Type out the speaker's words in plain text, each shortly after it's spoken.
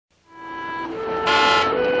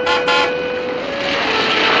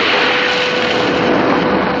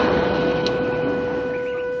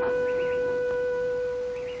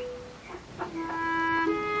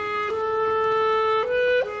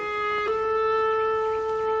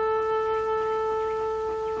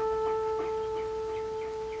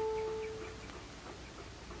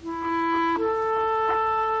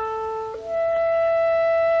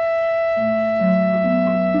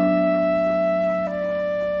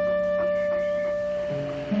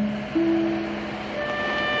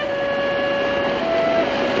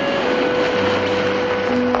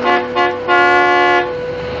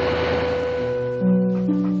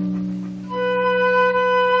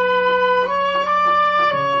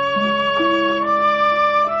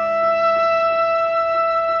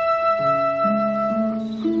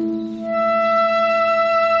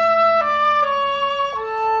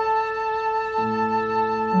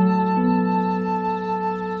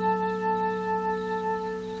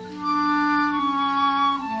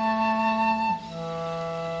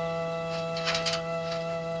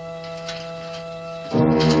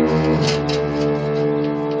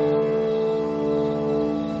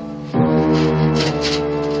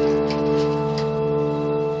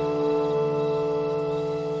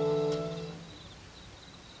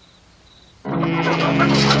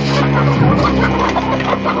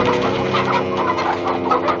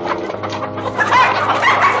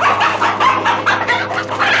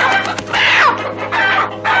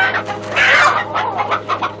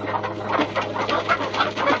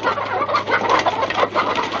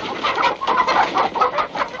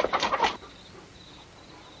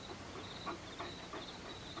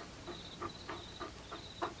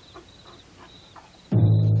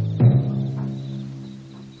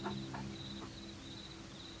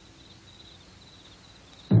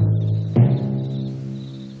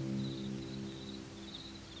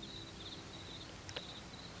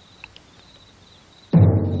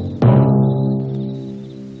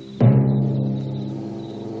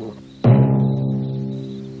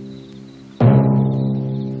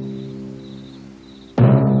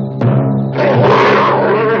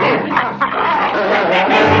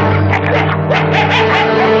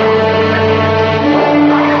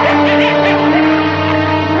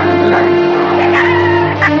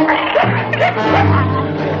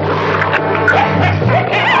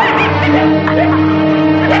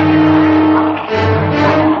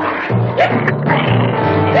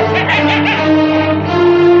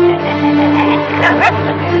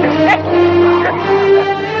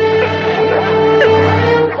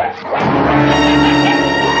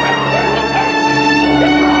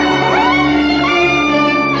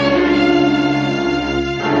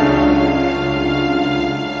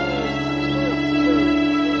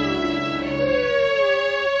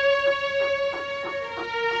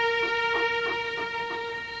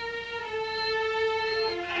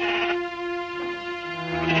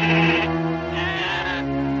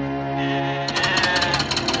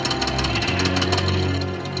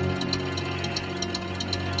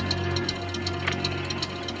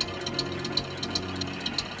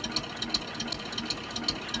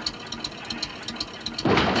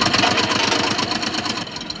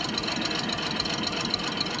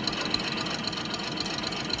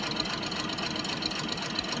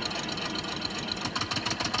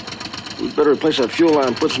We better replace that fuel line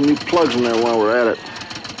and put some new plugs in there while we're at it.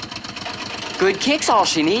 Good kick's all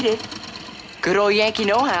she needed. Good old Yankee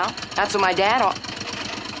know-how. That's what my dad...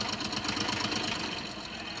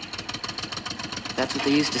 That's what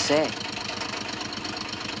they used to say.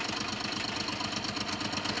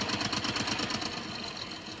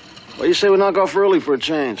 Well, you say we knock off early for a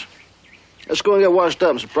change. Let's go and get washed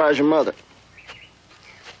up and surprise your mother.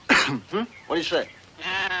 What do you say?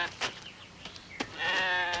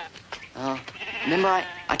 Remember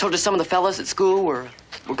I told you some of the fellas at school we're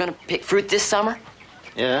gonna pick fruit this summer?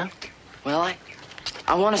 Yeah? Well,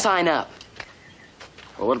 I want to sign up.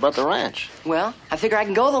 Well, what about the ranch? Well, I figure I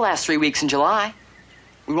can go the last 3 weeks in July.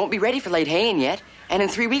 We won't be ready for late haying yet, and in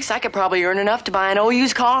 3 weeks I could probably earn enough to buy an old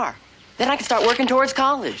used car. Then I can start working towards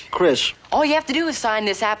college. Chris. All you have to do is sign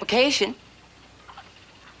this application.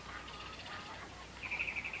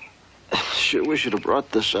 Sure, we should have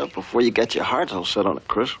brought this up before you got your heart all set on it,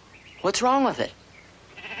 Chris. What's wrong with it?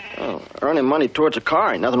 Oh, earning money towards a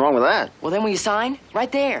car, ain't nothing wrong with that. Well, then will you sign?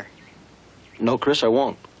 Right there. No, Chris, I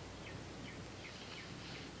won't.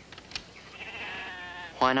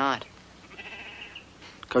 Why not?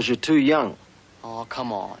 'Cause you're too young. Oh,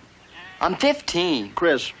 come on. I'm 15.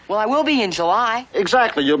 Chris. Well, I will be in July.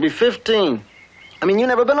 Exactly, you'll be 15. I mean, you've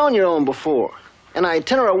never been on your own before. An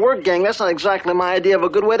itinerant work gang, that's not exactly my idea of a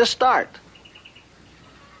good way to start.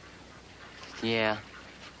 Yeah.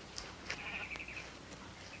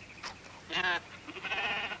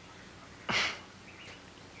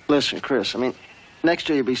 Listen, Chris, I mean, next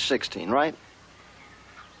year you'll be 16, right?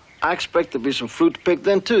 I expect there'll be some fruit to pick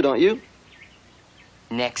then, too, don't you?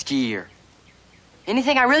 Next year.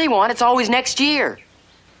 Anything I really want, it's always next year.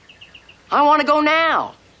 I want to go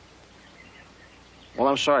now. Well,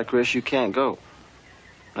 I'm sorry, Chris, you can't go.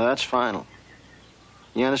 Now, that's final.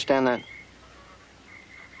 You understand that?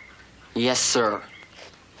 Yes, sir.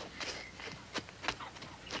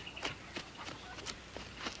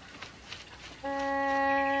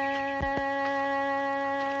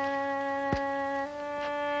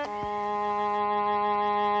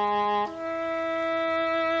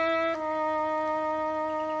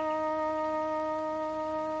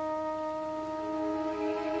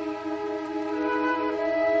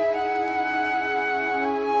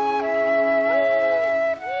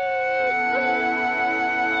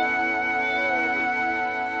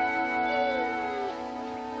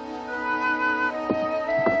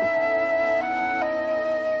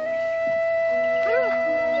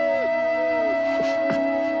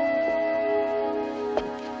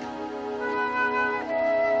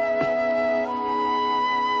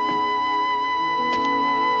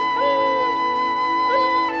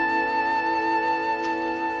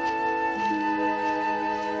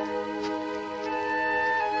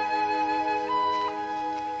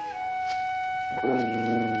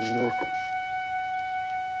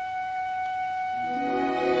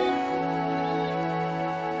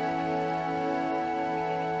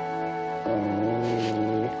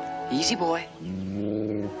 Easy, boy.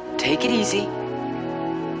 Take it easy.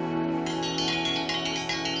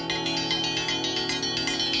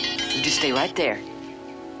 You just stay right there.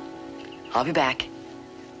 I'll be back.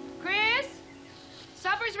 Chris,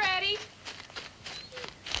 supper's ready.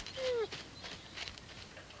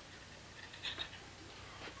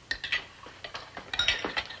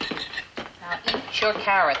 Now eat your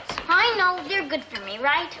carrots. I know, they're good for me,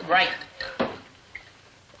 right? Right.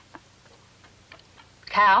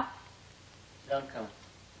 Cal? Don't come.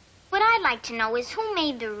 What I'd like to know is who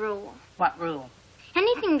made the rule. What rule?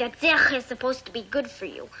 Anything that's zech is supposed to be good for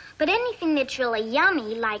you, but anything that's really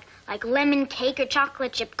yummy, like lemon cake or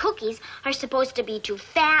chocolate chip cookies, are supposed to be too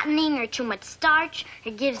fattening or too much starch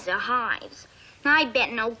or gives the hives. I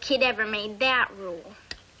bet no kid ever made that rule.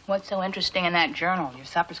 What's so interesting in that journal? Your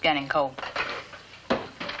supper's getting cold.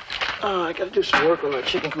 Oh, I gotta do some work on that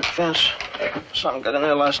chicken coop fence. Something got in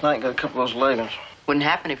there last night and got a couple of those leggings. Wouldn't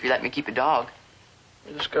happen if you let me keep a dog.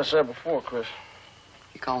 We discussed that before, Chris.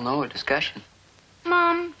 You call no a discussion.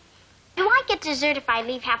 Mom, do I get dessert if I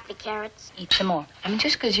leave half the carrots? Eat some more. I mean,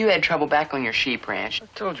 just because you had trouble back on your sheep ranch. I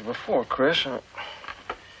told you before, Chris.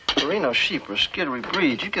 Merino sheep are skittery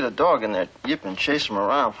breeds. You get a dog in there, yip and chase them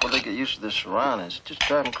around before they get used to their surroundings. It's just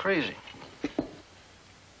driving crazy.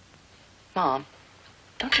 Mom,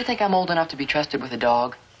 don't you think I'm old enough to be trusted with a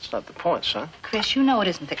dog? That's not the point, son. Chris, you know it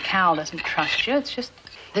isn't that Cal doesn't trust you. It's just...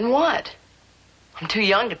 Then what? I'm too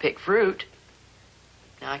young to pick fruit.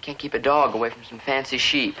 Now I can't keep a dog away from some fancy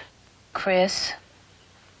sheep. Chris,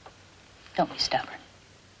 don't be stubborn.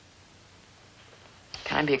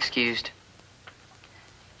 Can I be excused?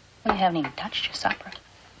 Well, you haven't even touched your supper.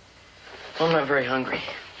 Well, I'm not very hungry.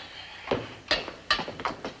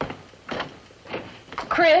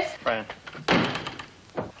 Chris? Fran.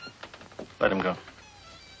 Let him go.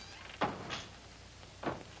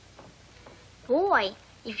 Boy,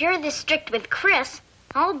 if you're this strict with Chris,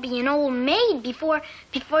 I'll be an old maid before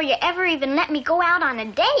you ever even let me go out on a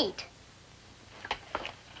date.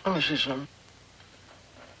 Let me see something.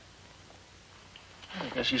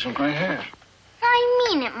 I see some gray hair. I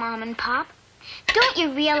mean it, Mom and Pop. Don't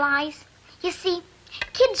you realize? You see,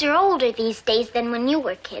 kids are older these days than when you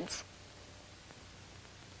were kids.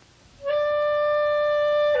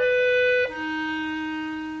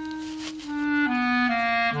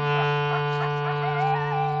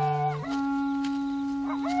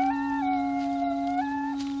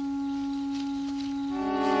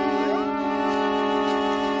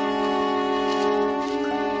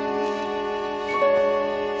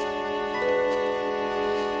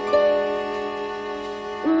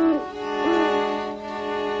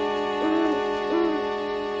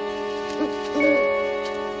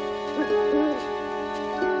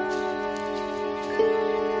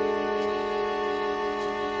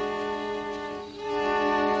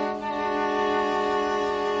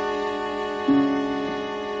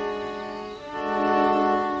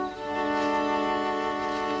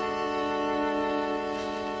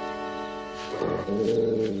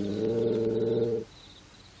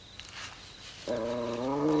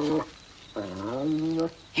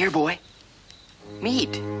 Here, boy.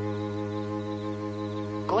 Meat.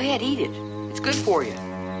 Go ahead, eat it. It's good for you.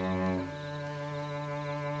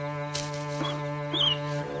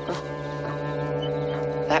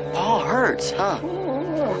 That paw hurts, huh?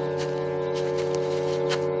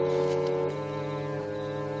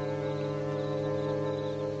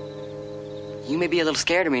 You may be a little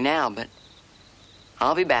scared of me now, but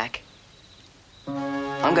I'll be back.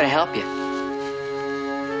 I'm gonna help you.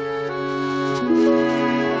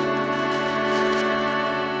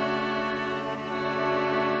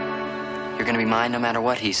 You're gonna be mine no matter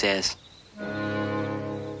what he says.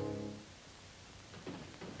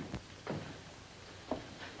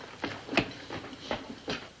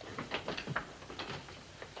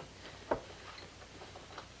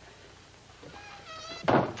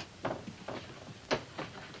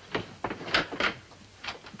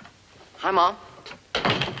 Hi, Mom.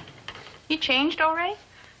 You changed already?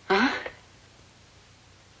 Huh?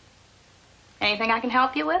 Anything I can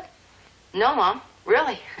help you with? No, Mom.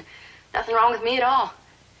 Really. Nothing wrong with me at all.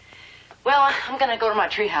 Well, I'm gonna go to my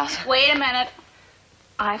treehouse. Wait a minute.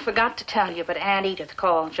 I forgot to tell you, but Aunt Edith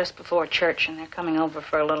called just before church, and they're coming over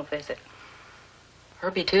for a little visit.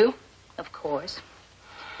 Herbie, too? Of course.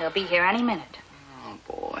 They'll be here any minute. Oh,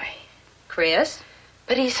 boy. Chris?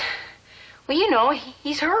 But well, you know,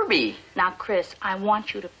 he's Herbie. Now, Chris, I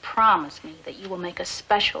want you to promise me that you will make a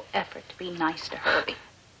special effort to be nice to Herbie.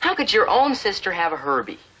 How could your own sister have a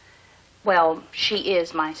Herbie? Well, she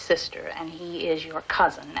is my sister, and he is your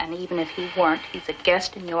cousin. And even if he weren't, he's a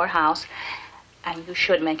guest in your house, and you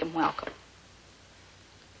should make him welcome.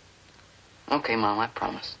 Okay, Mom, I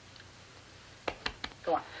promise.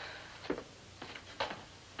 Go on.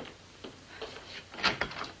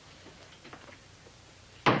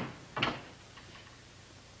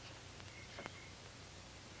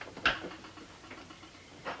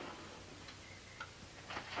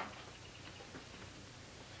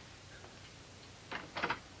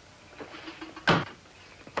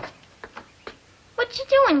 What you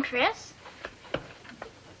doing, Chris?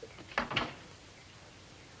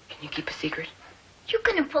 Can you keep a secret? You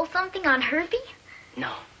gonna pull something on Herbie?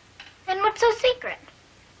 No. Then what's so secret?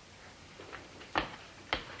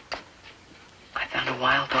 I found a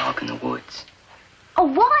wild dog in the woods. A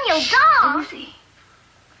wild dog? Susie.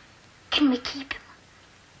 Can we keep him?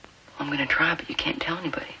 I'm gonna try, but you can't tell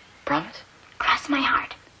anybody. Promise? Cross my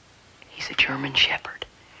heart. He's a German Shepherd.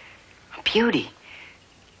 A beauty.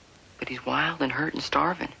 But he's wild and hurt and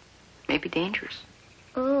starving. Maybe dangerous.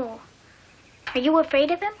 Ooh. Are you afraid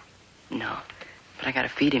of him? No. But I gotta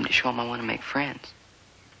feed him to show him I want to make friends.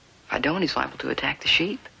 If I don't, he's liable to attack the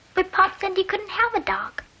sheep. But Pop said you couldn't have a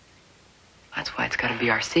dog. That's why it's gotta be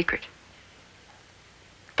our secret.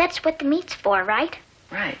 That's what the meat's for, right?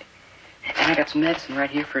 Right. And I got some medicine right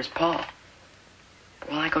here for his paw. But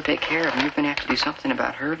while I go take care of him, you're gonna have to do something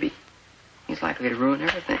about Herbie. He's likely to ruin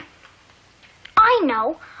everything. I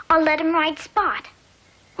know. I'll let him ride Spot.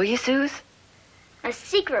 Will you, Suze? A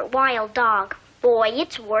secret wild dog. Boy,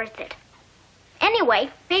 it's worth it. Anyway,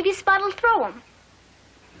 maybe Spot will throw him.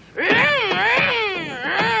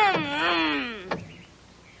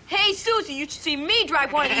 Hey, Susie, you should see me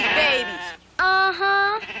drive one of these babies.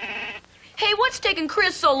 Uh-huh. Hey, what's taking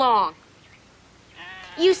Chris so long?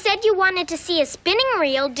 You said you wanted to see a spinning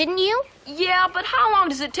reel, didn't you? Yeah, but how long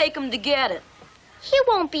does it take him to get it? He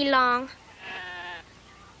won't be long.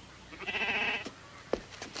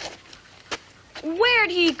 Where'd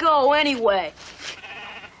he go anyway?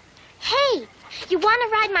 Hey, you want to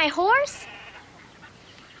ride my horse?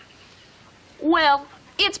 Well,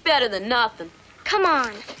 it's better than nothing. Come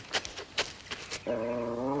on.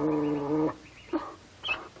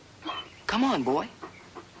 Come on, boy.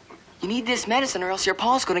 You need this medicine or else your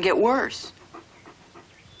paw's gonna get worse.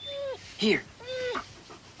 Here.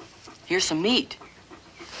 Here's some meat.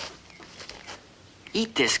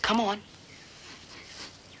 Eat this, come on.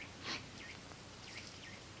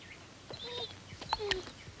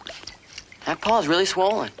 That paw's really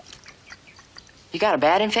swollen. You got a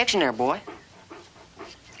bad infection there, boy.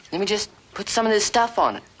 Let me just put some of this stuff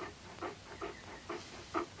on it.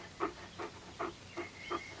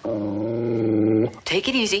 Take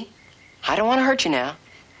it easy. I don't want to hurt you now.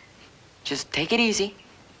 Just take it easy.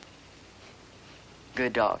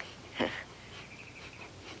 Good dog.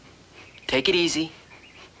 Take it easy.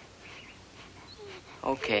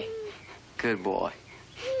 Okay. Good boy.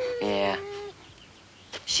 Yeah.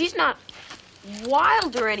 She's not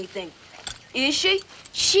wild or anything, is she?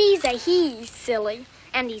 She's a he, silly.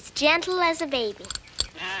 And he's gentle as a baby.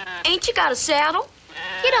 Ain't you got a saddle?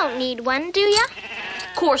 You don't need one, do you?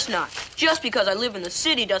 Of course not. Just because I live in the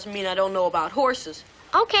city doesn't mean I don't know about horses.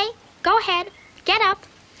 Okay, go ahead. Get up.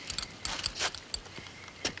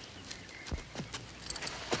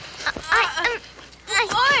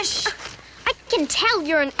 Hush! I can tell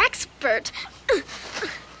you're an expert.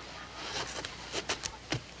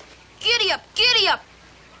 Giddy up, giddy up!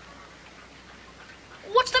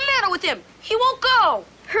 What's the matter with him? He won't go.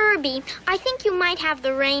 Herbie, I think you might have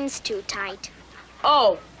the reins too tight.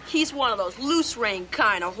 Oh, he's one of those loose rein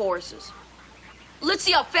kind of horses. Let's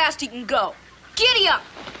see how fast he can go. Giddy up!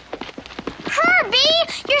 Herbie,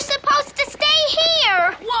 you're supposed to stay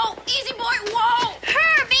here. Whoa, easy boy, whoa!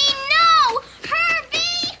 Herbie, no!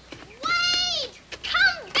 Herbie, wait!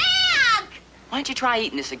 Come back! Why don't you try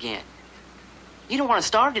eating this again? You don't want to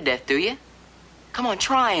starve to death, do you? Come on,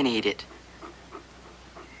 try and eat it.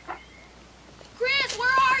 Chris, where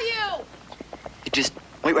are you? You just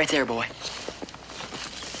wait right there, boy.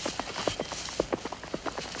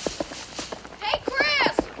 Hey,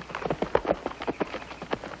 Chris!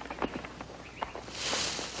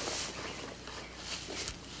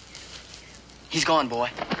 He's gone, boy.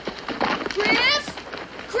 Chris?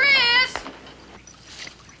 Chris!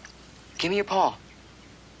 Give me your paw.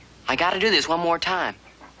 I gotta do this one more time.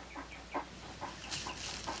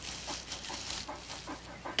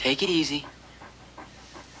 Take it easy.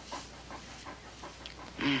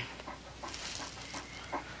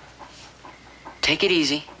 Take it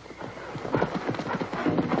easy.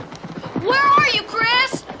 Where are you,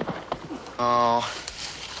 Chris? Oh,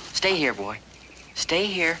 stay here, boy. Stay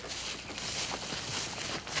here.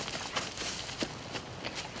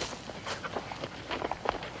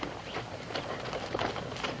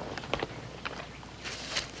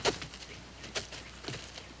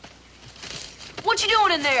 What you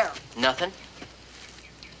doing in there? Nothing.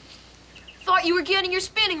 Thought you were getting your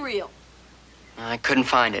spinning reel. I couldn't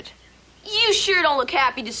find it. You sure don't look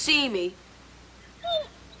happy to see me.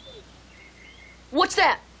 What's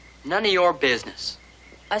that? None of your business.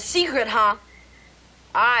 A secret, huh?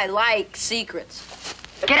 I like secrets.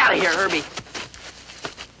 Get out of here, Herbie.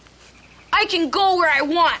 I can go where I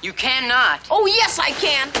want. You cannot. Oh, yes, I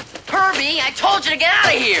can. Herbie, I told you to get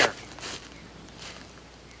out of here.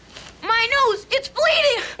 My nose, it's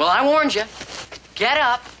bleeding. Well, I warned you. Get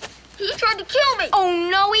up. He tried to kill me. Oh,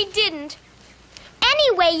 no, he didn't.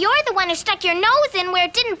 Anyway, you're the one who stuck your nose in where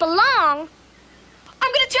it didn't belong.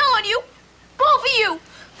 I'm gonna tell on you. Both of you.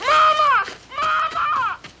 Mama!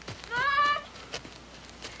 Mama! Mom!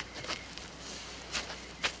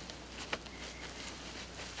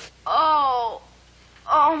 Oh.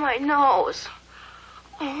 Oh, my nose.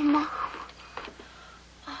 Oh, Mom.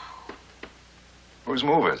 Whose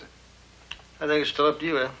move is it? I think it's still up to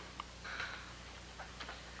you, Ed.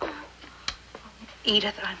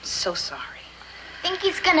 Edith, I'm so sorry. Think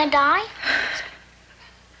he's gonna die?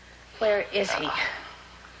 Where is he?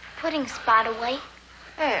 Putting Spot away.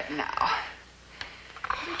 Now.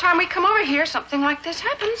 Every time we come over here, something like this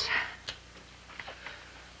happens.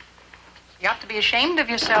 You ought to be ashamed of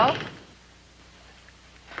yourself.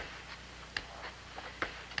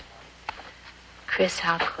 Chris,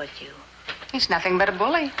 how could you? He's nothing but a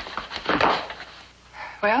bully.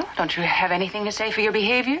 Well, don't you have anything to say for your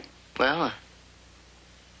behavior? Well,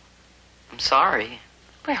 I'm sorry.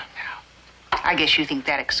 Well, now, I guess you think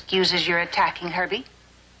that excuses your attacking Herbie,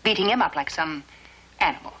 beating him up like some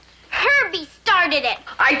animal. Herbie started it.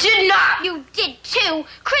 I did not. You did too.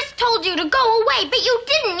 Chris told you to go away, but you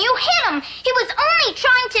didn't. You hit him. He was only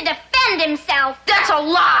trying to defend himself. That's a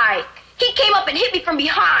lie. He came up and hit me from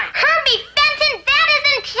behind. Herbie Fenton, that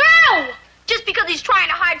isn't true. Just because he's trying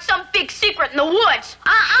to hide some big secret in the woods.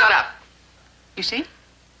 Shut up. You see?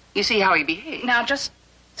 You see how he behaved. Now, just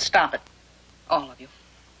stop it. All of you.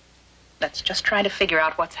 Let's just try to figure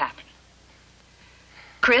out what's happened.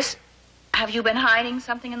 Chris, have you been hiding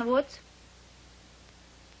something in the woods?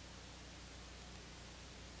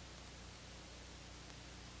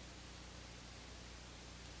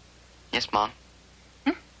 Yes, Mom.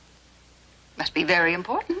 Must be very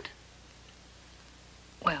important.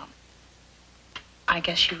 Well, I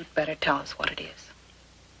guess you'd better tell us what it is.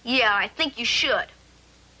 Yeah, I think you should.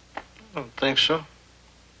 I don't think so.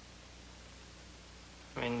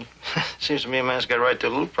 I mean, it seems to me a man's got a right to a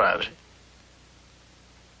little privacy.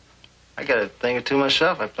 I got a thing or two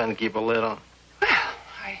myself I plan to keep a lid on. Well,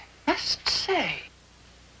 I must say.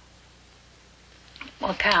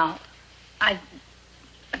 Well, Cal, I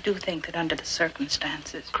do think that under the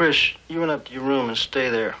circumstances... Chris, you run up to your room and stay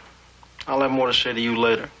there. I'll have more to say to you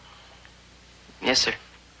later. Yes, sir.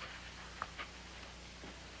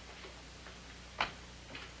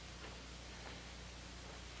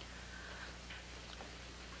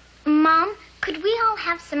 Mom, could we all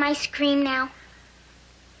have some ice cream now?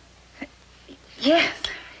 Yes.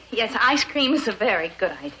 Yes, ice cream is a very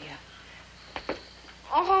good idea.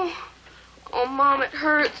 Oh, Mom, it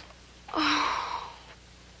hurts. Oh.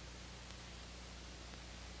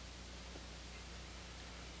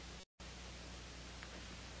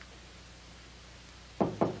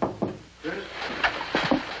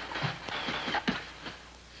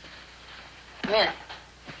 Come in.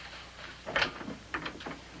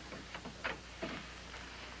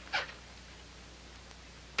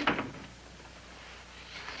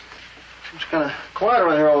 It's kind of quiet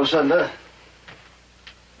around here all of a sudden, doesn't it?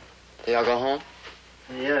 Do y'all go home?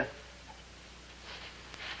 Yeah.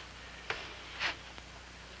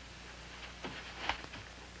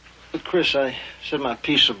 But Chris, I said my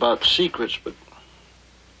piece about secrets, but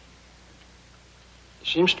it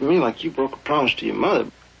seems to me like you broke a promise to your mother.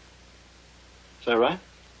 Is that right?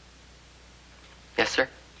 Yes, sir.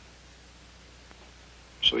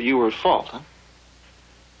 So you were at fault, huh?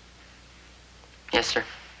 Yes, sir.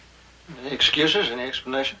 Any excuses? Any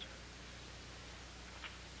explanations?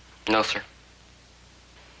 No, sir.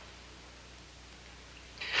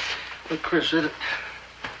 But Chris, this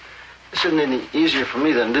isn't any easier for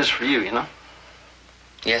me than it is for you, you know?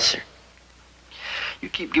 Yes, sir. You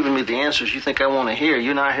keep giving me the answers you think I want to hear. You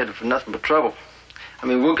and I are headed for nothing but trouble. I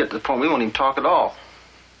mean, we'll get to the point we won't even talk at all.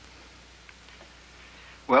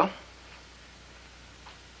 Well?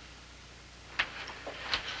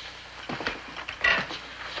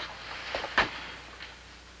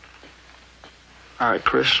 All right,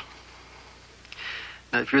 Chris.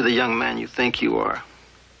 Now, if you're the young man you think you are,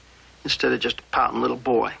 instead of just a pouting little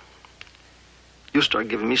boy, you'll start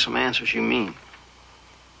giving me some answers you mean.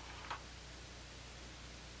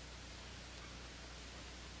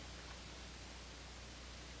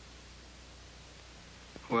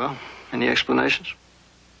 Well, any explanations?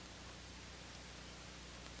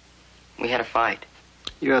 We had a fight.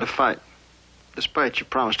 You had a fight, despite your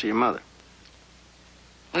promise to your mother.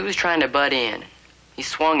 He was trying to butt in. He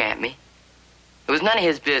swung at me. It was none of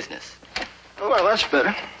his business. Oh, well, that's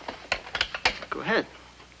better. Go ahead.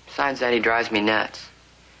 Besides that, he drives me nuts.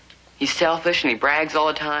 He's selfish and he brags all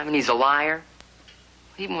the time and he's a liar.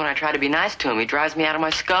 Even when I try to be nice to him, he drives me out of my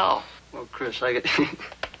skull. Well, Chris, I got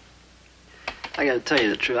to tell you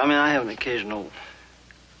the truth. I mean, I have an occasional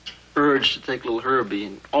urge to take little Herbie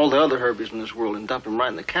and all the other Herbies in this world and dump him right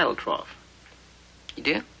in the cattle trough. You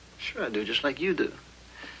do? Sure I do, just like you do.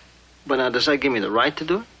 But now, does that give me the right to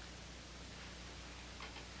do it?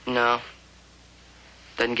 No.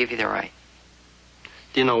 Doesn't give you the right.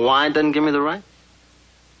 Do you know why it doesn't give me the right?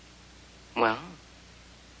 Well,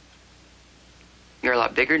 you're a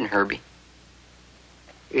lot bigger than Herbie.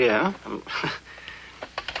 Yeah.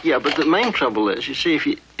 Yeah, but the main trouble is, you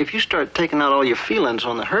see, if you start taking out all your feelings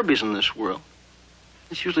on the Herbies in this world,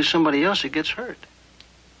 it's usually somebody else that gets hurt.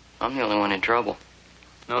 I'm the only one in trouble.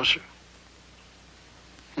 No, sir.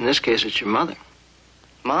 In this case, it's your mother.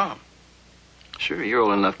 Mom. Sure, you're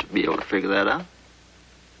old enough to be able to figure that out.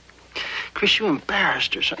 Chris, you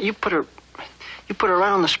embarrassed her. You put her right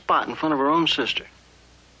on the spot in front of her own sister.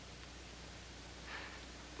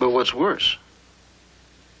 But what's worse,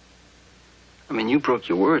 I mean, you broke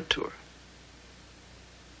your word to her.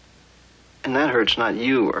 And that hurts not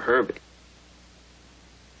you or Herbie.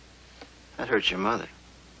 That hurts your mother.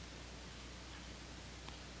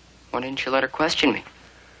 Why didn't you let her question me?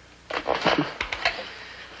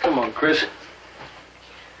 Come on, Chris.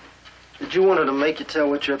 Did you want her to make you tell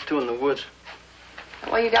what you're up to in the woods?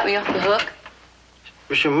 Why you got me off the hook? It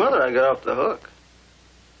was your mother I got off the hook.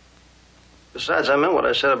 Besides, I meant what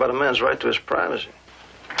I said about a man's right to his privacy.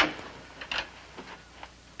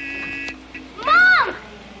 Mom!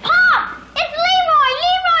 Pop! It's Leroy!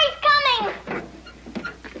 Leroy's coming!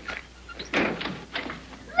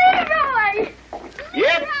 Leroy!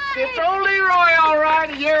 Yep, it's old Leroy, all right,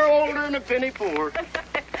 a year older than a penny poor.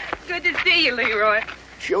 Good to see you, Leroy.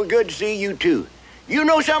 Sure good to see you, too. You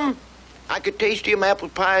know something? I could taste them apple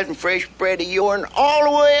pies and fresh bread of yourn all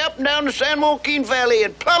the way up and down the San Joaquin Valley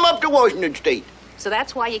and plumb up to Washington State. So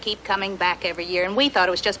that's why you keep coming back every year, and we thought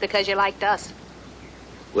it was just because you liked us.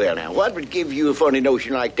 Well, now, what would give you a funny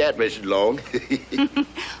notion like that, Mrs. Long?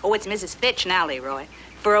 Oh, it's Mrs. Fitch now, Leroy,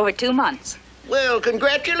 for over 2 months. Well,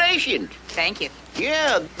 congratulations. Thank you.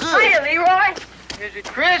 Yeah, good. Hiya, Leroy. Is it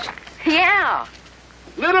Chris? Yeah,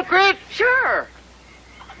 Little Chris? sure.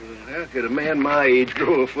 How could a man my age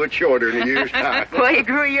grow a foot shorter in a year's time? Well, you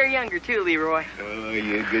grew a year younger, too, Leroy. Oh,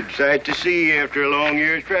 you're a good sight to see after a long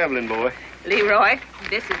year's traveling, boy. Leroy,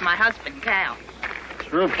 this is my husband, Cal.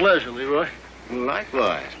 It's a real pleasure, Leroy.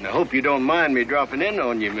 Likewise. And I hope you don't mind me dropping in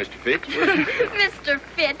on you, Mr. Fitch. Mr.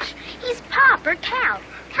 Fitch, he's Pop or Cal.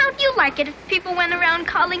 How'd you like it if people went around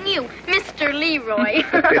calling you Mr. Leroy?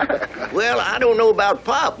 Well, I don't know about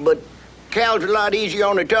Pop, but Cal's a lot easier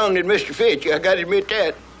on the tongue than Mr. Fitch. I gotta admit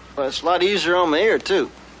that. Well, it's a lot easier on my ear, too.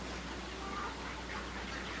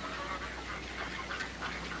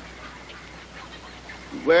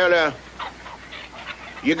 Well,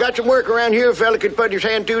 you got some work around here a fella could put his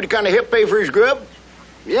hand to kind of help pay for his grub?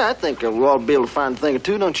 Yeah, I think we'll all be able to find a thing or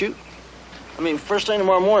two, don't you? I mean, first thing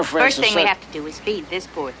tomorrow morning, for First instance... thing we have to do is feed this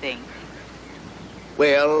poor thing.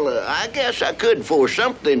 Well, I guess I could force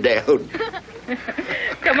something down.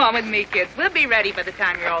 Come on with me, kids. We'll be ready by the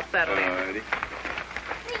time you're all settled in. Alrighty.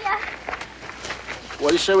 Yeah.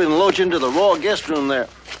 Well, you say we can load you into the Royal Guest Room there.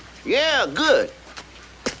 Yeah, good.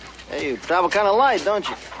 Hey, you travel kind of light, don't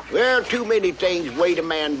you? Well, too many things weight a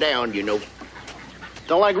man down, you know.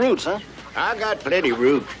 Don't like roots, huh? I got plenty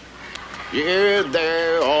roots. Here,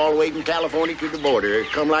 there, all the way from California to the border. It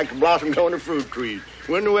come like the blossoms on the fruit trees.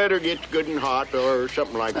 When the weather gets good and hot or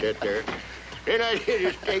something like that there. Then I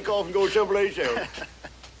just take off and go someplace else.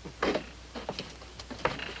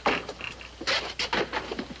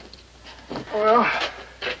 Well,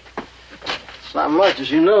 it's not much,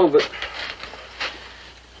 as you know, but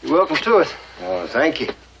you're welcome to it. Oh, thank you.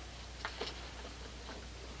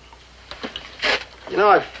 You know,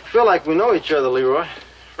 I feel like we know each other, Leroy.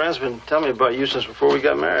 Friends been telling me about you since before we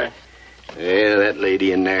got married. Yeah, that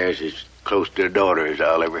lady in there is as close to a daughter as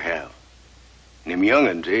I'll ever have. And them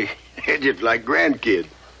young'uns, they're just like grandkids.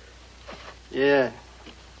 Yeah.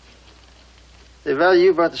 They value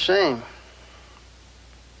you about the same.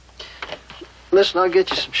 Listen, I'll get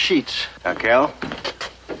you some sheets. Now, Cal,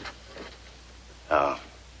 I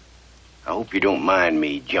hope you don't mind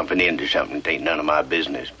me jumping into something that ain't none of my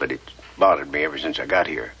business, but it's bothered me ever since I got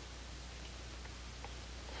here.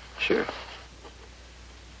 Sure.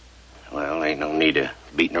 Well, ain't no need of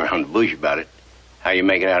beating around the bush about it. How you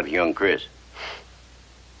making out with young Chris?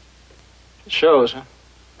 It shows, huh?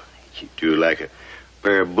 You two are like a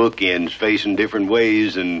pair of bookends facing different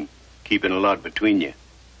ways and keeping a lot between you.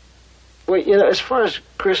 Well, you know, as far as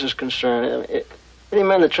Chris is concerned, any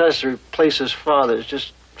man that tries to replace his father is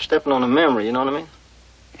just stepping on a memory, you know what I mean?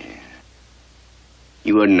 Yeah.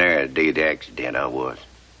 You wasn't there the day of the accident, I was.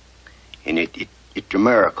 And it's a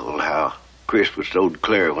miracle how Chris was so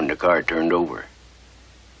clear when the car turned over.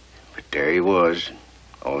 But there he was.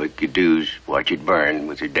 All he could do is watch it burn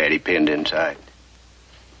with his daddy pinned inside.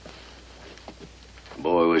 The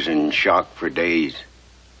boy was in shock for days.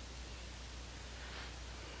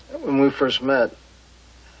 When we first met,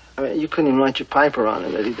 I mean, you couldn't even light your pipe around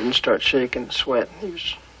him that he didn't start shaking and sweat. He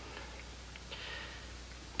was...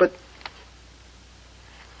 But...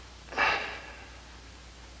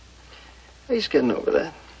 he's getting over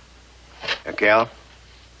that. Now, Cal,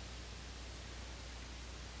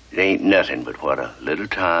 it ain't nothing but what a little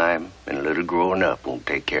time and a little growing up won't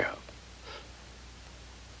take care of.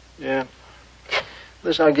 Yeah.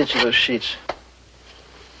 Listen, I'll get you those sheets.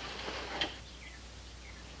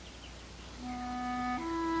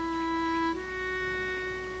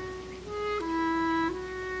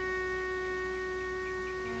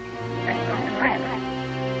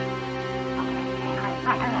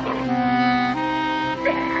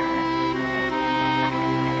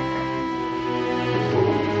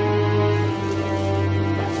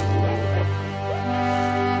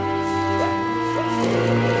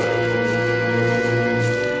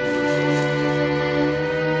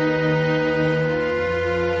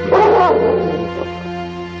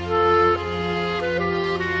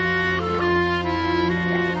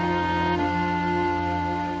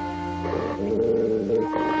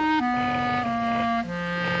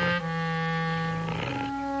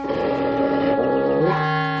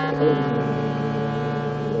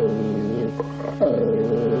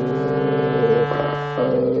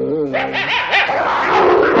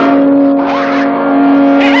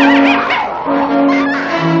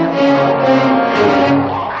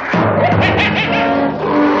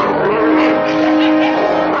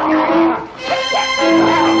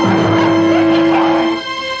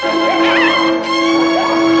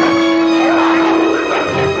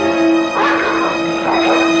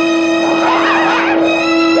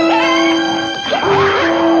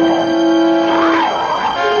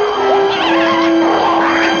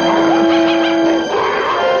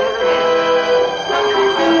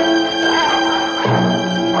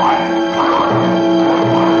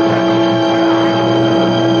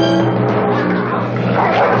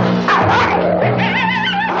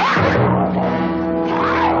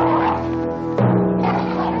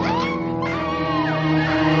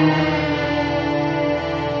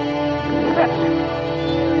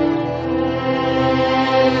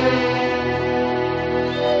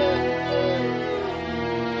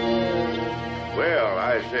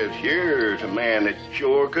 it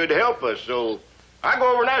sure could help us, so I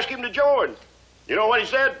go over and ask him to join. You know what he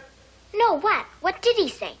said? No, what? What did he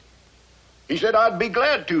say? He said, I'd be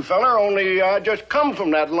glad to, feller, only I just come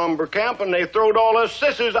from that lumber camp and they throwed all us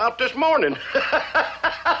sissies out this morning.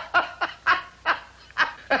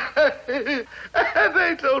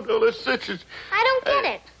 They throwed all us sissies. I don't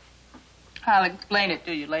get it. I'll explain it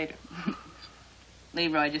to you later.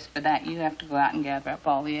 Leroy, just for that, you have to go out and gather up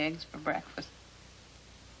all the eggs for breakfast.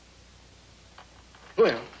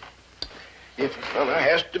 Well, if a fella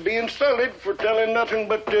has to be insulted for telling nothing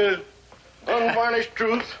but unvarnished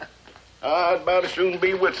truth, I'd about as soon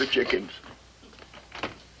be with the chickens.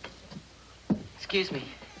 Excuse me.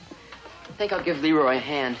 I think I'll give Leroy a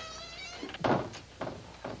hand.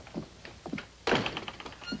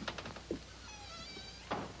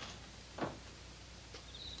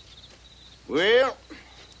 Well,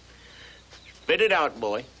 spit it out,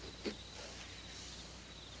 boy.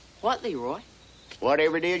 What, Leroy?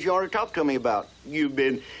 Whatever it is you want to talk to me about. You've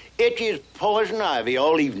been itchy as poison ivy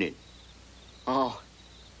all evening. Oh.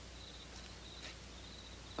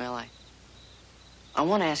 Well, I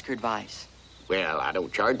want to ask your advice. Well, I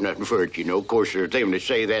don't charge nothing for it, you know. Of course, there's them that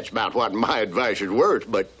say that's about what my advice is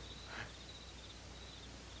worth, but...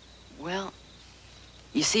 Well,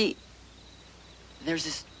 you see, there's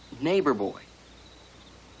this neighbor boy,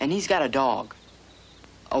 and he's got a dog,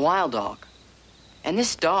 a wild dog. And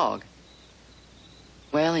this dog,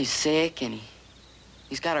 well, he's sick, and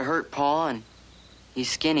he's got a hurt paw, and he's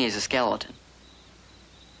skinny as a skeleton.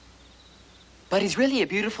 But he's really a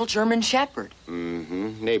beautiful German Shepherd.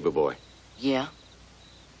 Mm-hmm. Neighbor boy. Yeah.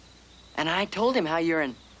 And I told him how you're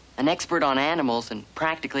an expert on animals and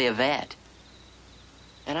practically a vet.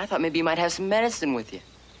 And I thought maybe you might have some medicine with you.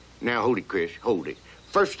 Now, hold it, Chris. Hold it.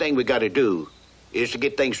 First thing we got to do is to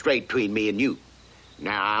get things straight between me and you.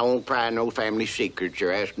 Now, I won't pry no family secrets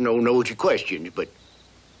or ask no nosy questions, but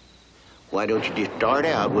why don't you just start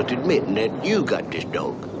out with admitting that you got this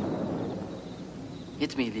dog?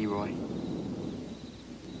 It's me, Leroy.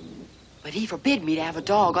 But he forbid me to have a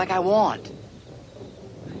dog like I want.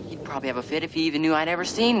 He'd probably have a fit if he even knew I'd ever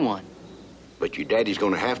seen one. But your daddy's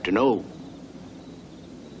gonna have to know.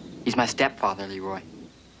 He's my stepfather, Leroy.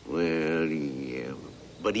 Well, yeah,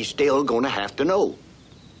 but he's still gonna have to know.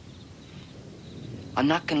 I'm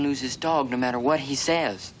not gonna lose this dog no matter what he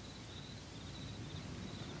says.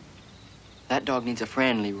 That dog needs a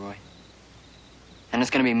friend, Leroy. And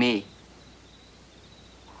it's gonna be me.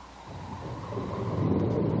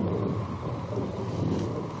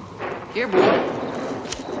 Here, boy.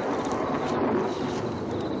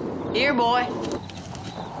 Here, boy.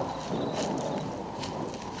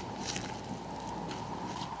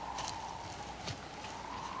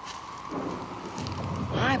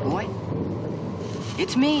 Hi, boy.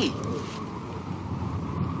 It's me.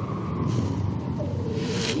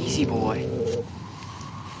 Easy, boy.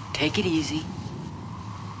 Take it easy.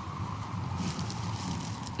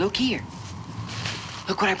 Look here.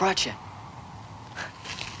 Look what I brought you.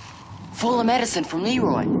 Full of medicine from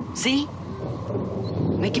Leroy. See?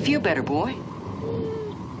 Make you feel better, boy.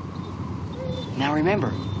 Now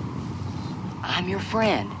remember, I'm your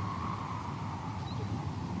friend.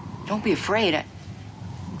 Don't be afraid.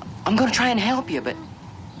 I'm gonna try and help you, but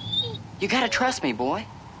you gotta trust me, boy.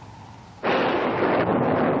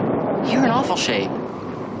 You're in awful shape.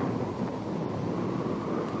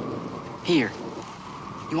 Here,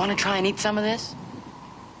 you wanna try and eat some of this?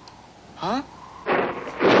 Huh?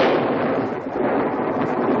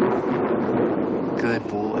 Good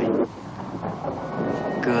boy.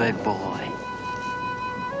 Good boy.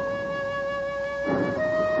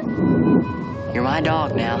 You're my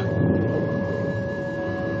dog now.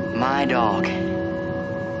 My dog.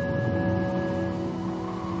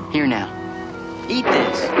 Here now. Eat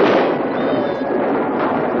this.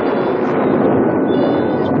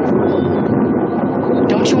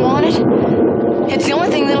 Don't you want it? It's the only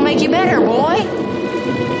thing that'll make you better, boy.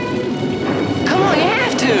 Come on, you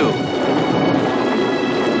have to.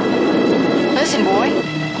 Listen, boy,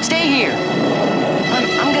 stay here.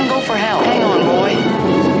 I'm gonna go for help. Hang on, boy.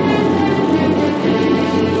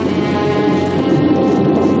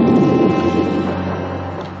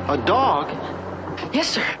 A dog? Yes,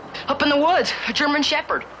 sir. Up in the woods, a German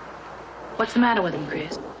Shepherd. What's the matter with him,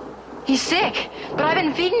 Chris? He's sick, but I've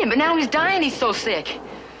been feeding him, but now he's dying. He's so sick.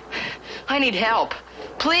 I need help.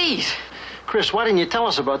 Please. Chris, why didn't you tell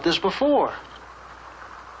us about this before?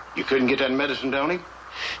 You couldn't get that medicine down him?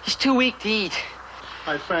 He's too weak to eat.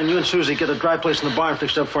 All right, Fran, you and Susie get a dry place in the barn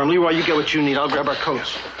fixed up for him. Leroy, you get what you need. I'll grab our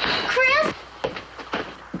coats. Chris?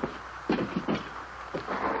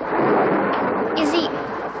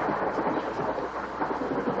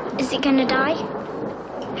 Is he gonna die?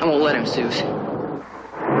 I won't let him, Suze.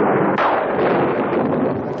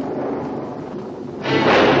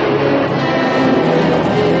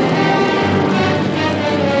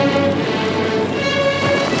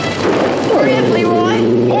 Hurry up, Leroy.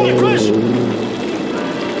 Hold it, Chris!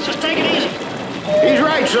 Just take it easy. He's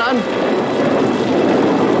right, son.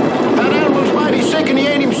 That animal's mighty sick and he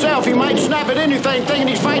ain't himself. He might snap at anything thinking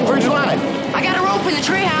he's fighting for his life. I got a rope in the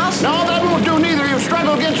treehouse. No, that won't do neither. He'll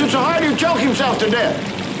struggle against it so hard he'll choke himself to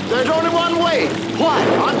death. There's only one way. What?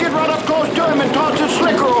 I'll get right up close to him and toss this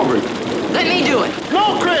slicker over him. Let me do it.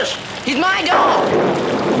 No, Chris! He's my dog.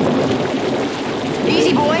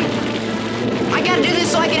 Easy, boy. I gotta do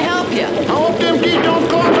this so I can help you. I hope them teeth don't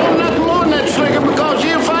cause on nothing more than that slicker because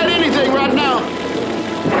he'll fight anything right now.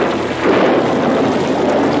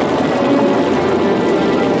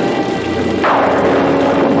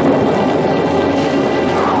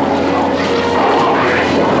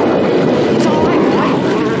 It's all right, boy.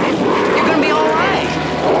 You're gonna be all right.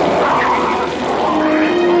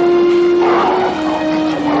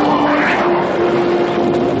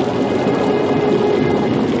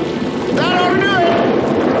 That ought to do it.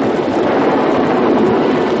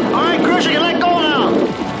 All right, Chris, you can let go now.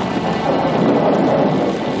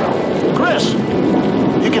 Chris,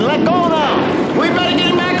 you can let go now. We better get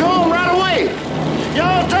him back home right away.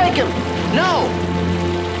 Y'all take him. No.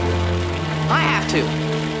 I have to.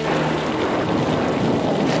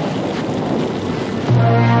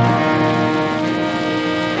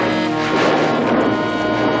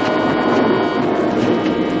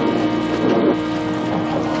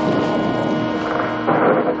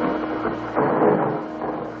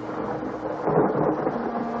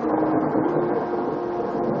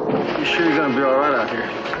 You sure you're gonna be all right out here?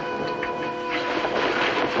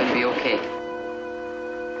 It's gonna be okay.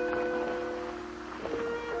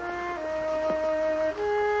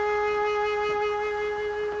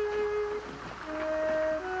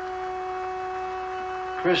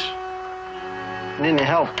 Chris, need any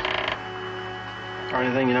help? Or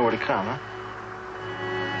anything, you know where to come, huh?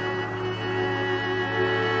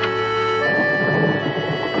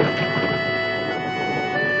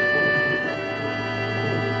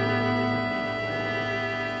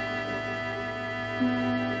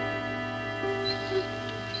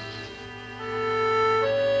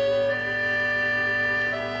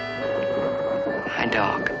 My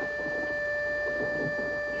dog.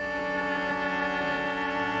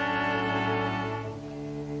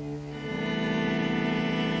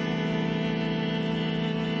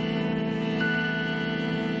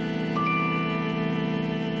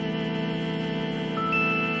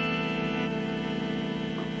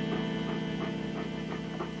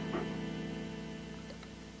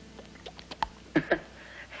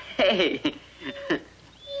 Hey.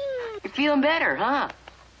 You're feeling better, huh?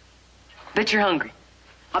 Bet you're hungry.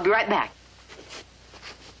 I'll be right back.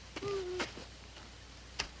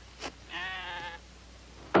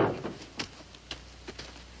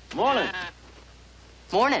 Morning.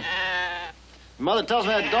 Morning. Mother tells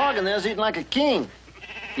me that dog in there's eating like a king.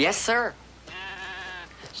 Yes, sir.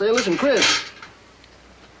 Say, listen, Chris.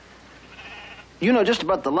 You know just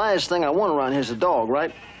about the last thing I want around here's a dog,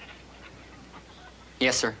 right?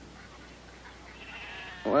 Yes, sir.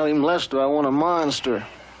 Well, even less do I want a monster.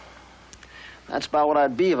 That's about what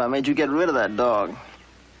I'd be if I made you get rid of that dog.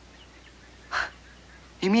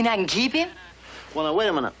 You mean I can keep him? Well, now, wait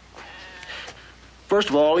a minute. First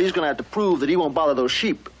of all, he's going to have to prove that he won't bother those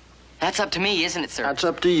sheep. That's up to me, isn't it, sir? That's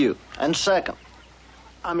up to you. And second,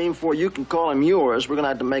 I mean, before you can call him yours, we're going to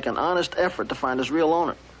have to make an honest effort to find his real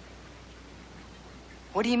owner.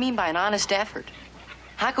 What do you mean by an honest effort?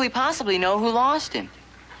 How can we possibly know who lost him?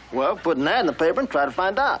 Well, put an ad in the paper and try to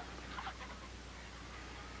find out.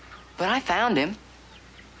 But I found him.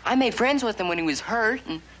 I made friends with him when he was hurt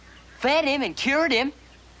and fed him and cured him.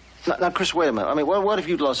 Now, Chris, wait a minute. I mean, what if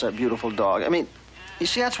you'd lost that beautiful dog? I mean, you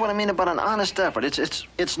see, that's what I mean about an honest effort.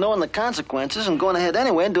 It's knowing the consequences and going ahead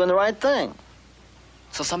anyway and doing the right thing.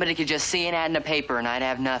 So somebody could just see an ad in the paper and I'd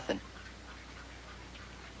have nothing.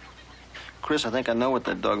 Chris, I think I know what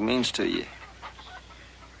that dog means to you.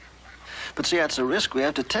 But see, that's a risk we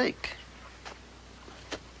have to take.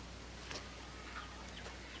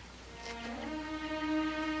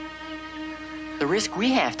 The risk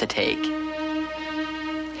we have to take.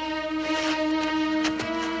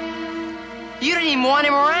 You didn't even want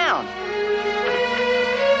him around.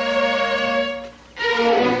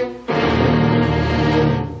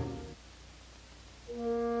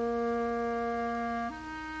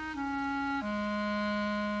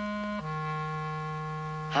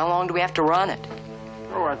 How long do we have to run it?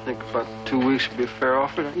 Oh, I think about 2 weeks would be a fair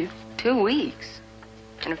offer, don't you? 2 weeks?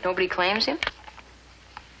 And if nobody claims him?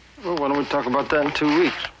 Well, why don't we talk about that in 2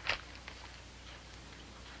 weeks?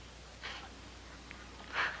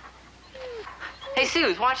 Hey,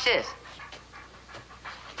 Suze, watch this.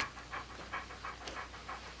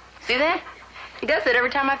 See that? He does it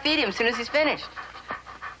every time I feed him as soon as he's finished.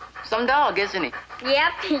 Some dog, isn't he?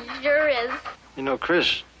 Yep, he sure is. You know,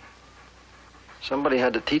 Chris, somebody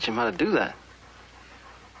had to teach him how to do that.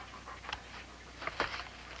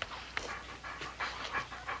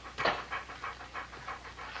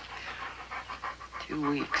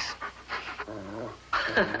 Weeks.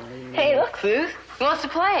 Hey, look, Suze. He wants to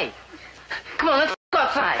play. Come on, let's go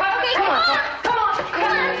outside. Okay, come on. Come on.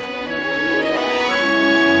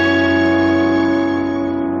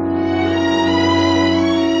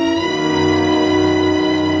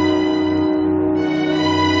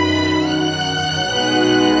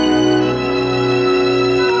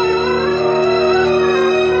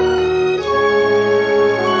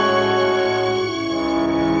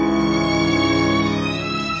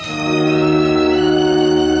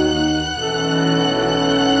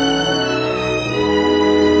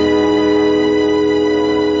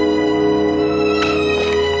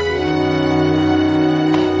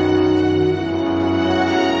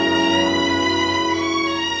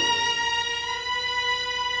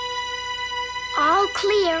 All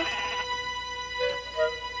clear.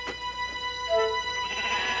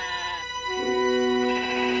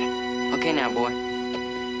 Okay now, boy.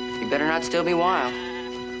 You better not still be wild.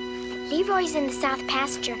 Leroy's in the south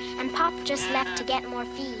pasture, and Pop just left to get more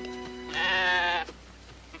feed.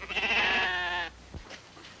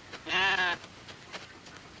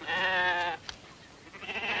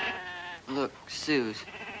 Look, Suze,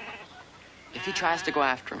 if he tries to go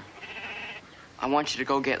after him, I want you to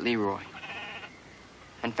go get Leroy.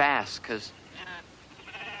 And fast, 'cause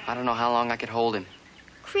I don't know how long I could hold him.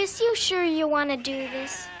 Chris, you sure you want to do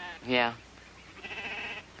this? Yeah.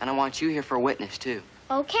 And I want you here for a witness, too.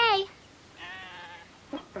 Okay.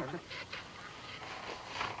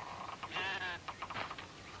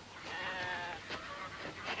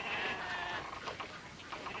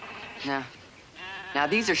 Now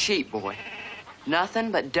these are sheep, boy.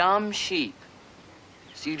 Nothing but dumb sheep.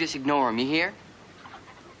 So you just ignore them, you hear?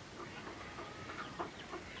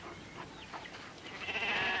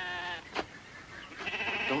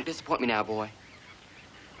 Don't disappoint me now, boy.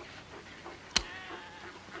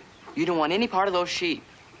 You don't want any part of those sheep.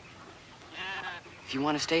 If you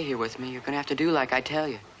want to stay here with me, you're going to have to do like I tell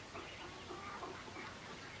you.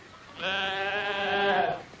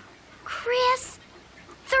 Chris,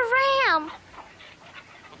 the ram.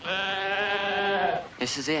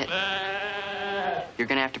 This is it. You're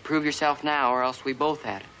going to have to prove yourself now, or else we both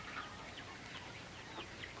had it.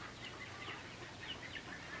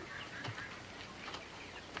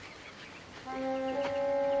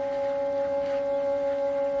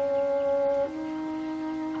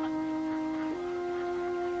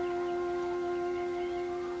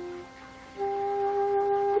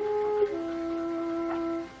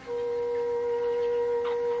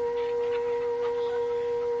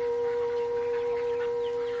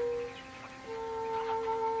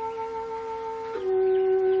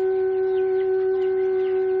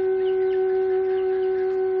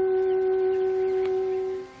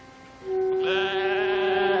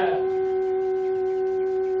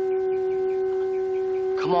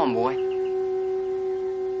 Come on, boy.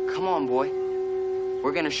 Come on, boy.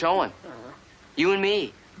 We're gonna show him. You and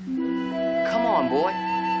me. Come on, boy.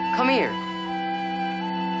 Come here.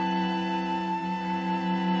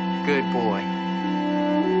 Good boy.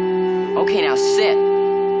 Okay, now sit.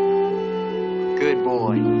 Good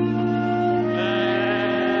boy.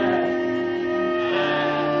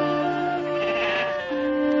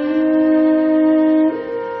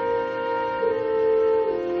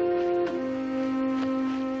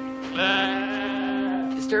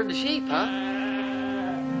 Disturb the sheep, huh?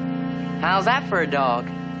 How's that for a dog?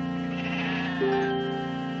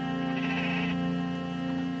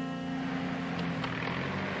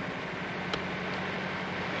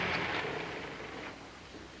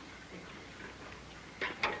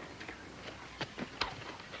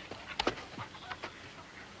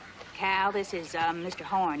 Cal, this is Mr.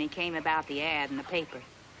 Horn. He came about the ad in the paper.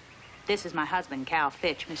 This is my husband, Cal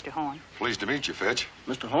Fitch, Mr. Horn. Pleased to meet you, Fitch.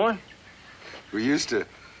 Mr. Horn? We used to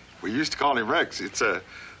call him Rex. It's a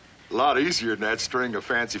lot easier than that string of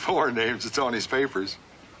fancy foreign names that's on his papers.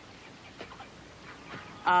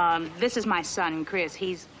 This is my son, Chris.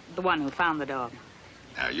 He's the one who found the dog.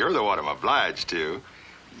 Now, you're the one I'm obliged to.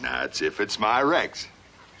 That's if it's my Rex.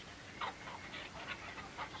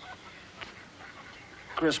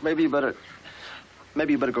 Chris, maybe you better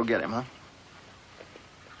go get him, huh?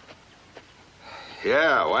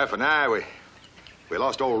 Yeah, wife and I, we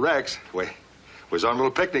lost old Rex. We was on a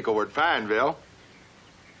little picnic over at Pineville.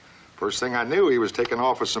 First thing I knew, he was taking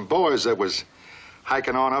off with some boys that was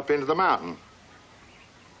hiking on up into the mountain.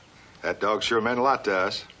 That dog sure meant a lot to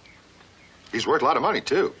us. He's worth a lot of money,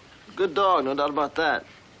 too. Good dog, no doubt about that.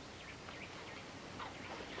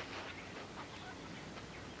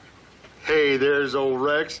 Hey, there's old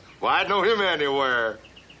Rex. Well, I'd know him anywhere.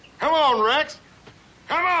 Come on, Rex.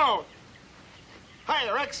 Come on.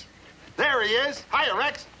 Hiya, Rex. There he is. Hiya,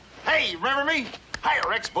 Rex. Hey, remember me? Hiya,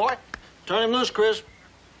 Rex, boy. Turn him loose, Chris.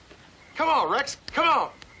 Come on, Rex. Come on.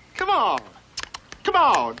 Come on. Come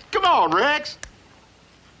on. Come on, Rex.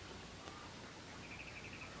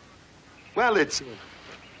 Well, it's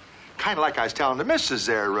kind of like I was telling the missus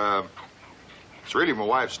there. It's really my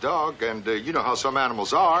wife's dog, and you know how some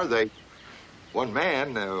animals are. They, one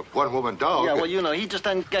man, one woman dog. Yeah, well, you know, he just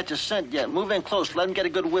hasn't got your scent yet. Move in close. Let him get a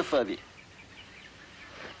good whiff of you.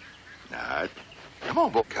 Nah, come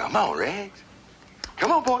on, boy. Come on, Rex.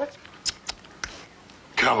 Come on, boy.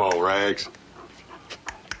 Come on, Rex.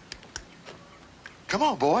 Come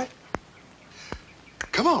on, boy.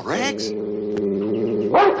 Come on, Rex.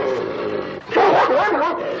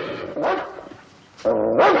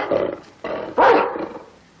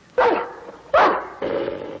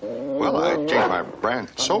 Well, I changed my brand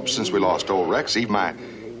soap since we lost old Rex, even my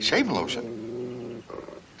shaving lotion.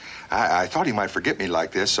 I thought he might forget me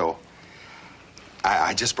like this, so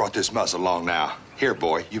I just brought this muzzle along now. Here,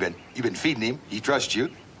 boy, you've been feeding him. He trusts you.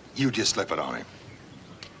 You just slip it on him.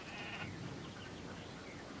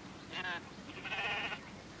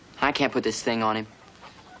 I can't put this thing on him.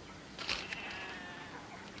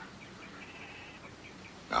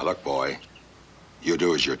 Now, look, boy, you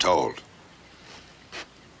do as you're told.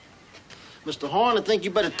 Mr. Horn, I think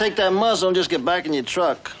you better take that muzzle and just get back in your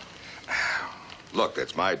truck. Look,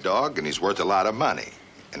 that's my dog, and he's worth a lot of money.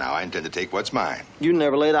 And now I intend to take what's mine. You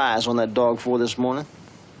never laid eyes on that dog before this morning.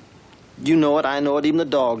 You know it, I know it, even the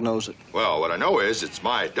dog knows it. Well, what I know is it's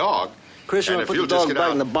my dog. Chris, you want to put the dog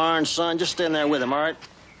back in the barn, son? Just stand there with him, all right?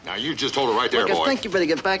 Now, you just hold it right there, Look, boy. I think you better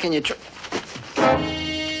get back in your truck.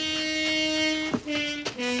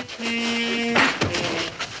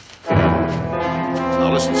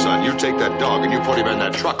 Now, listen, son, you take that dog and you put him in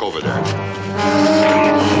that truck over there.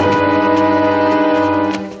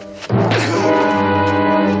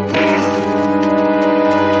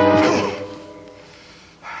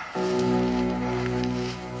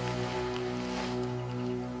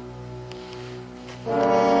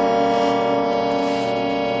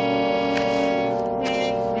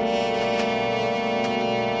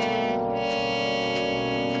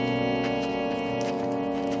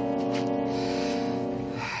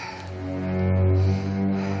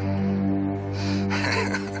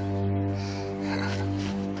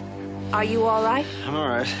 Are you all right? I'm all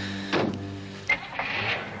right.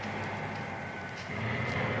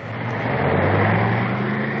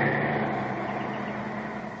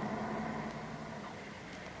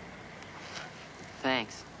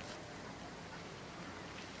 Thanks.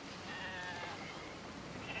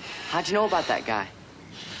 How'd you know about that guy?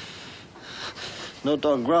 No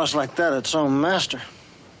dog growls like that at its own master.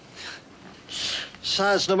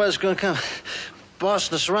 Besides, nobody's gonna come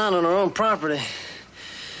bossing us around on our own property.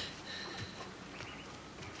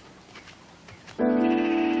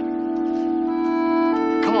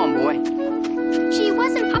 Come on, boy. Gee,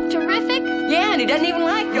 wasn't Pup terrific? Yeah, and he doesn't even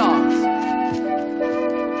like dogs.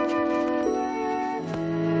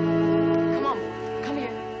 Come on, come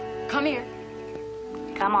here. Come here.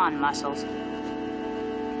 Come on, Muscles.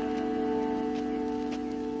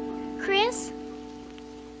 Chris,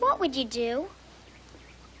 what would you do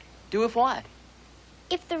Do with what?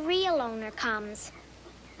 if the real owner comes?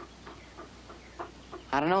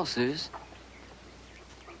 I don't know, Suze.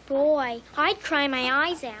 Boy, I'd cry my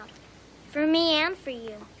eyes out. For me and for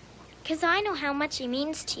you. 'Cause I know how much he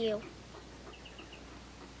means to you.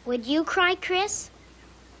 Would you cry, Chris?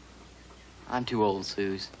 I'm too old,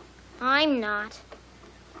 Suze. I'm not.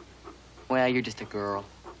 Well, you're just a girl.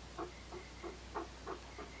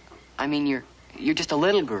 I mean, you're just a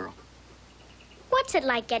little girl. What's it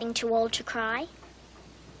like getting too old to cry?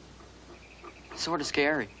 Sort of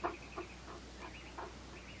scary.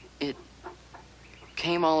 It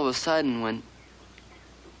came all of a sudden when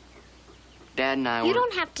Dad and I were... You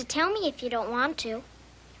don't have to tell me if you don't want to.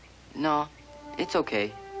 No, it's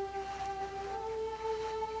okay.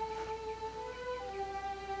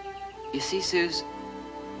 You see, Suze,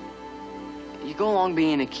 you go along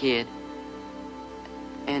being a kid,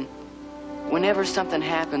 and whenever something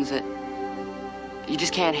happens that you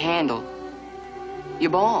just can't handle, you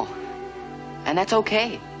bawl. And that's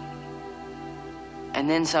okay. And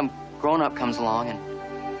then some grown-up comes along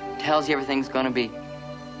and tells you everything's gonna be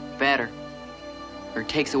better, or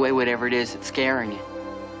takes away whatever it is that's scaring you.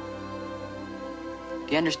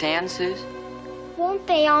 Do you understand, Suze? Won't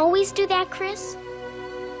they always do that, Chris?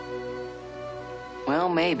 Well,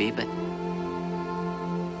 maybe, but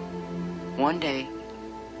one day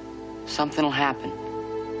something will happen.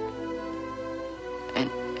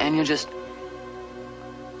 And you'll just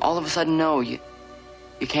all of a sudden know you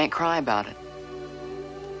can't cry about it.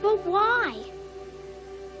 But why?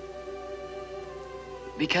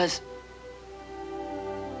 Because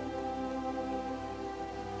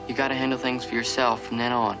you gotta handle things for yourself from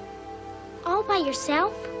then on. All by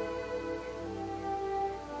yourself?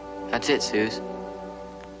 That's it, Suze.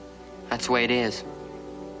 That's the way it is.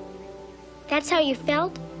 That's how you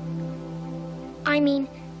felt? I mean,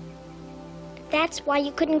 that's why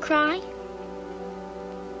you couldn't cry?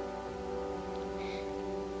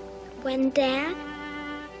 When Dad?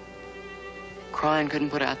 Crying couldn't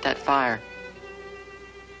put out that fire.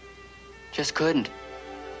 Just couldn't.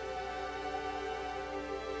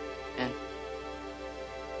 And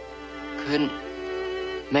couldn't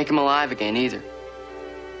make him alive again either.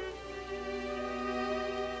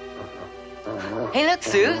 Hey, look,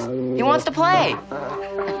 Suze. He wants to play.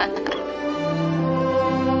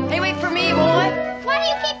 Hey, wait for me, boy. Why do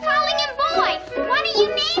you keep calling him boy? Why do you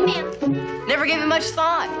name him? Never gave him much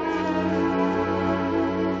thought.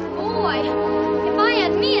 Boy, if I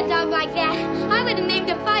had me a dog like that, I would have named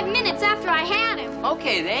him 5 minutes after I had him.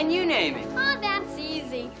 Okay, then you name him. Oh, that's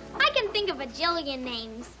easy. I can think of a jillion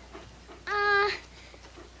names.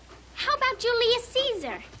 How about Julius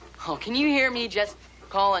Caesar? Oh, can you hear me just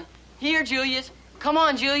calling, here, Julius? Come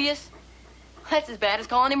on, Julius. That's as bad as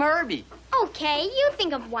calling him Herbie. Okay, you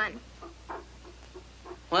think of one.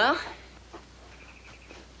 Well,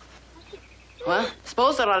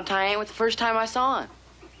 suppose that ought to tie in with the first time I saw him.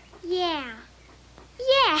 Yeah.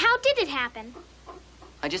 Yeah, how did it happen?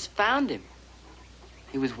 I just found him.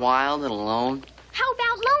 He was wild and alone. How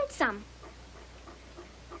about lonesome?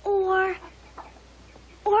 Or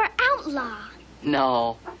outlaw?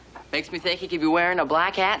 No. Makes me think he could be wearing a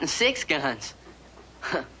black hat and 6 guns.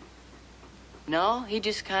 No, he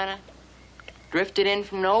just kind of drifted in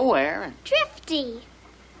from nowhere and... Drifty.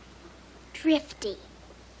 Drifty.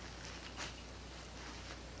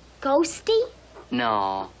 Ghosty?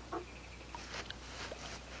 No.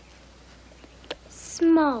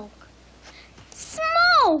 Smoke.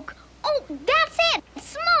 Smoke! Oh, that's it!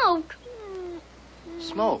 Smoke!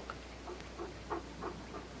 Smoke.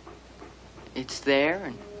 It's there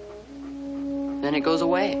and then it goes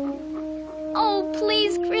away. Oh,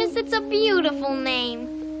 please, Chris, it's a beautiful name.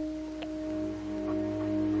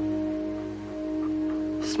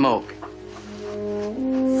 Smoke.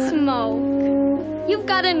 Smoke. You've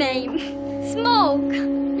got a name.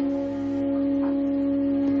 Smoke.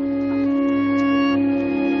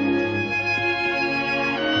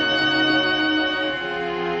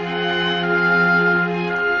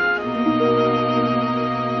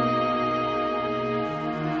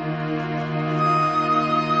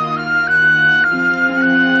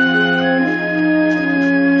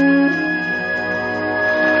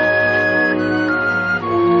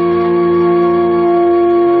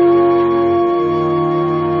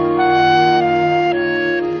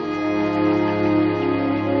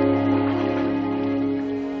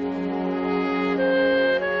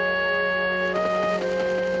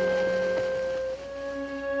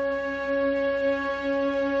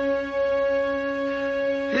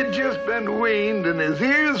 He'd just been weaned, and his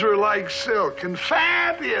ears were like silk, and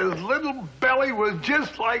fat, his little belly was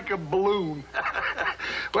just like a balloon.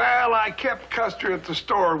 Well, I kept Custer at the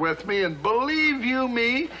store with me, and believe you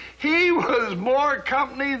me, he was more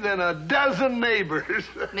company than a dozen neighbors.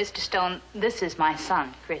 Mr. Stone, this is my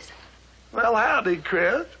son, Chris. Well, howdy,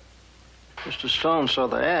 Chris. Mr. Stone saw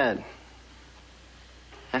the ad.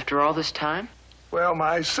 After all this time? Well,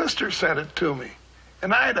 my sister sent it to me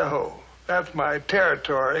in Idaho. That's my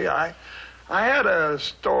territory. I had a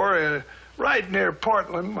store right near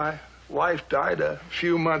Portland. My wife died a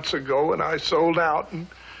few months ago, and I sold out. And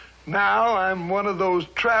now I'm one of those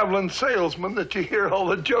traveling salesmen that you hear all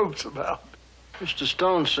the jokes about. Mr.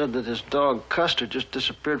 Stone said that his dog, Custer, just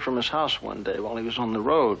disappeared from his house one day while he was on the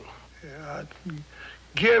road. Yeah, I'd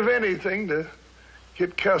give anything to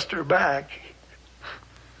get Custer back.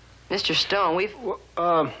 Mr. Stone, we've...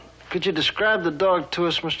 Could you describe the dog to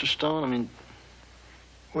us, Mr. Stone? I mean...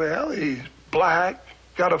 Well, he's black,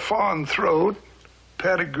 got a fawn throat,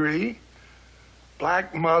 pedigree,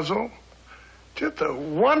 black muzzle. Just a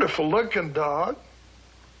wonderful-looking dog.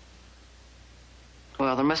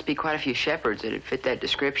 Well, there must be quite a few shepherds that'd fit that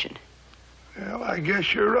description. Well, I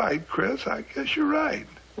guess you're right, Chris. I guess you're right.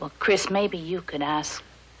 Well, Chris, maybe you could ask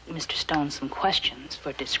Mr. Stone some questions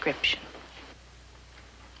for description.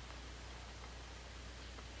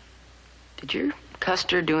 Did your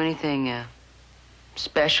Custer do anything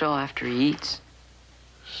special after he eats?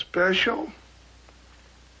 Special?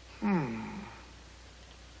 No.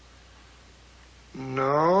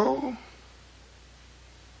 Now,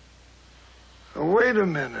 wait a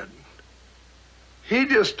minute. He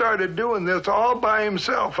just started doing this all by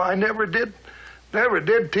himself. I never did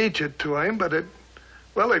teach it to him, but it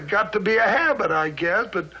got to be a habit, I guess.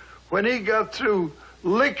 But when he got through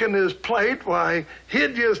licking his plate, why,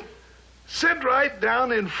 he'd just sit right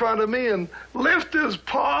down in front of me and lift his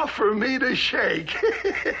paw for me to shake.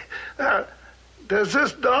 Does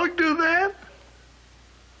this dog do that?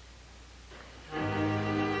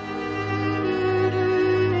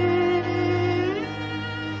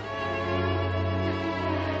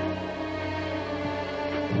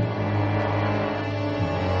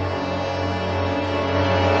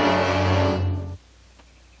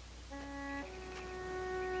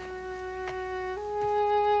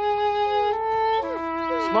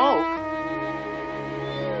 Smoke?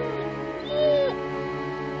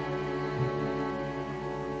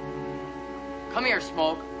 Come here,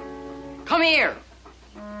 Smoke. Come here.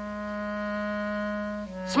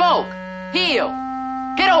 Smoke! Heel!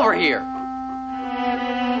 Get over here!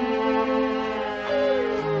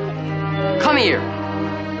 Come here.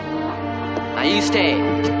 Now you stay.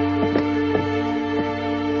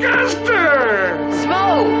 Custer!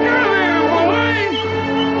 Smoke! Come here, boy!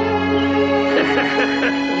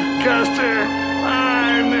 Custer,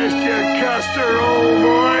 I missed you, Custer, old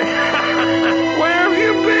boy. Where have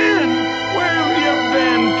you been? Where have you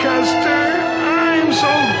been, Custer? I'm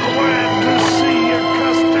so glad to see you,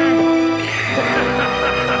 Custer.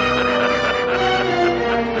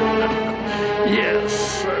 Yes,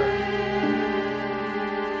 sir.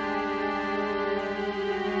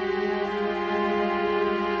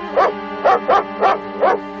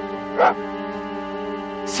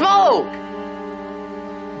 Smoke!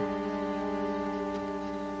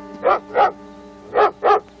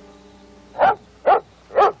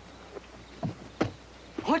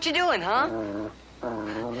 What you doing, huh?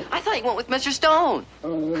 I thought you went with Mr. Stone.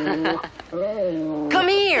 Come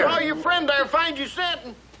here. Well, your friend there finds you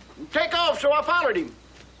sitting. Take off, so I followed him.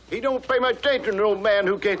 He don't pay much attention to an old man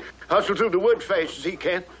who can hustle through the woods fast as he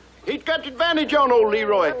can. He's got the advantage on old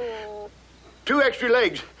Leroy. 2 extra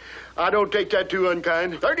legs. I don't take that too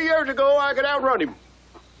unkind. 30 years ago, I could outrun him.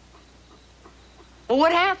 Well,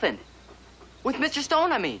 what happened? With Mr.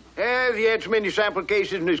 Stone, I mean. As he had so many sample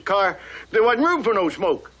cases in his car, there wasn't room for no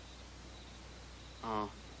smoke.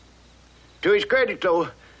 Oh. To his credit, though,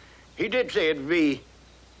 he did say it'd be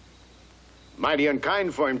mighty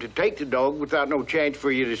unkind for him to take the dog without no chance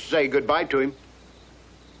for you to say goodbye to him.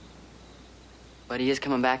 But he is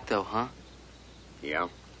coming back, though, huh? Yeah.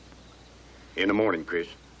 In the morning, Chris.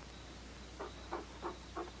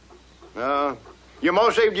 Your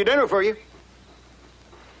ma saved your dinner for you.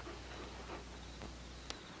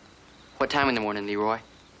 What time in the morning, Leroy?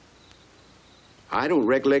 I don't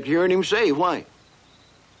recollect hearing him say. Why?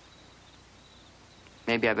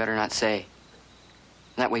 Maybe I better not say.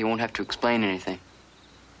 That way you won't have to explain anything.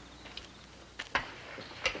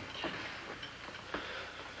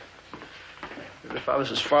 If I was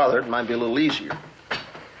his father, it might be a little easier.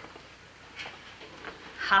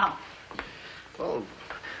 How? Well,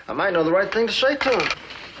 I might know the right thing to say to him.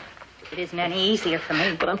 It isn't any easier for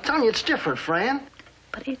me. But I'm telling you, it's different, Fran.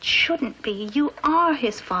 But it shouldn't be. You are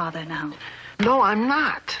his father now. No, I'm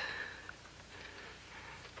not.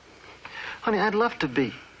 Honey, I'd love to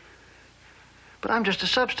be. But I'm just a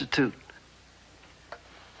substitute.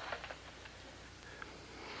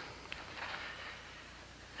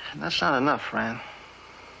 And that's not enough, Fran.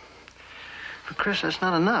 For Chris, that's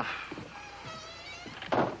not enough.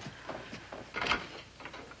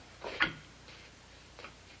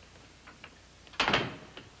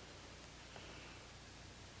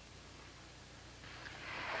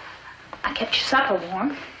 I kept your supper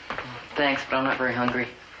warm. Thanks, but I'm not very hungry.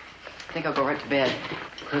 I think I'll go right to bed.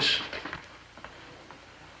 Chris.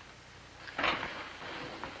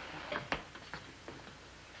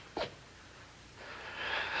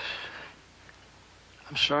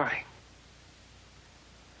 I'm sorry.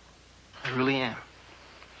 I really am.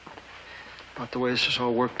 About the way this has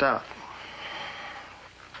all worked out.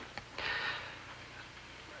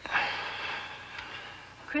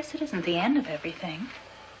 Chris, it isn't the end of everything.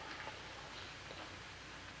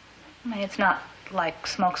 I mean, it's not like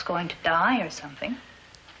Smoke's going to die or something.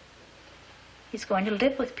 He's going to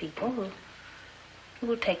live with people who who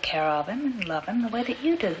will take care of him and love him the way that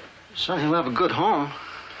you do. Son, he'll have a good home.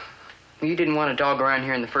 Well, you didn't want a dog around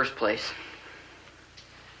here in the first place.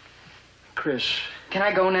 Chris. Can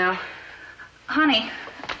I go now? Honey,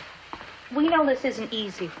 we know this isn't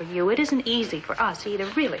easy for you. It isn't easy for us either,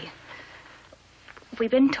 really. We've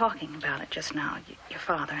been talking about it just now, your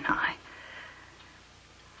father and I.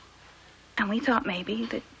 And we thought maybe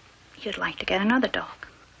that you'd like to get another dog.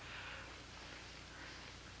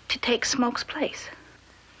 To take Smoke's place.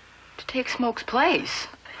 To take Smoke's place?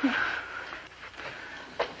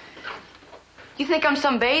 You think I'm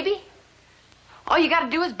some baby? All you gotta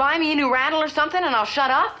do is buy me a new rattle or something and I'll shut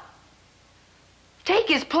up? Take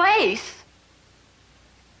his place?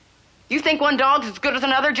 You think one dog's as good as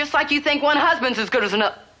another, just like you think one husband's as good as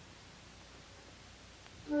another.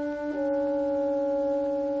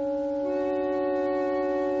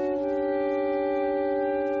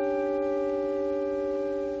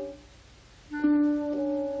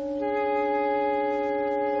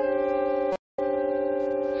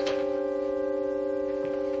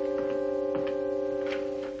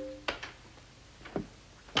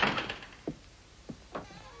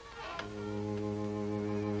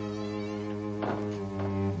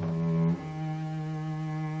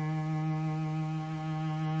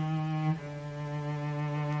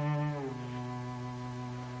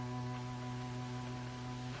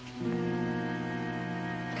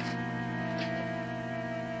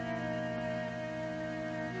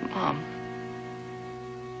 Mom,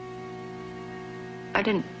 I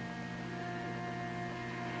didn't...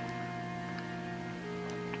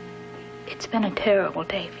 It's been a terrible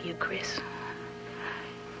day for you, Chris.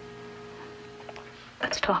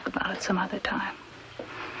 Let's talk about it some other time.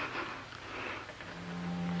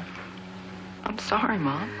 I'm sorry,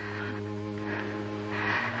 Mom.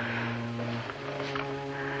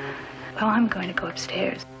 Well, I'm going to go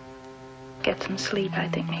upstairs. Get some sleep. I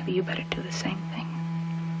think maybe you better do the same thing.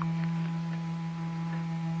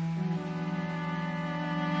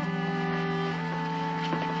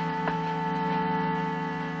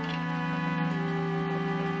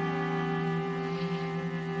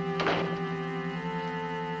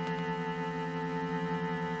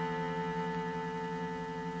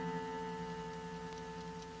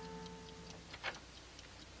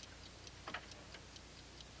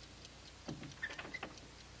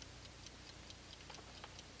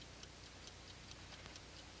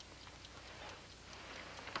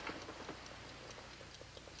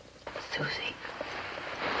 Susie.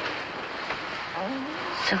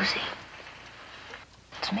 Susie.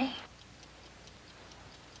 It's me.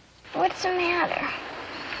 What's the matter?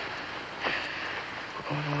 We're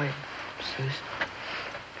going away, Suze.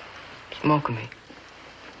 Smoke and me.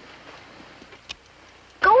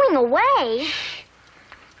 Going away?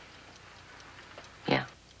 Yeah.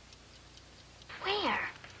 Where?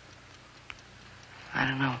 I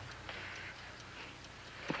don't know.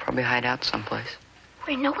 We'll probably hide out someplace.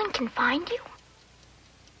 Where no one can find you?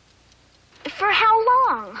 For how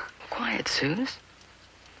long? Quiet, Suze.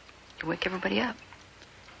 You wake everybody up.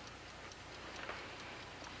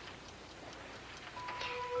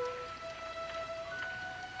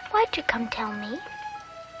 Why'd you come tell me?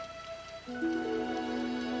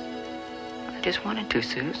 I just wanted to,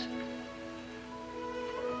 Suze.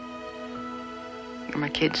 You're my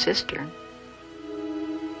kid sister.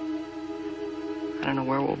 I don't know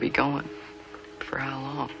where we'll be going. For how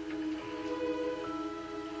long.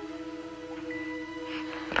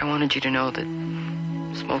 But I wanted you to know that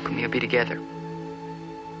Smoke and me will be together.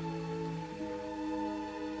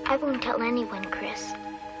 I won't tell anyone, Chris.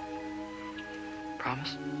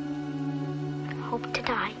 Promise? Hope to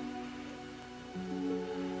die.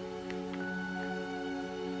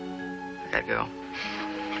 I gotta go.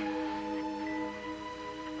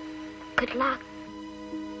 Good luck.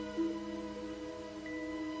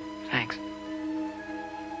 Thanks.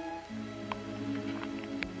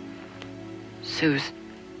 Suze.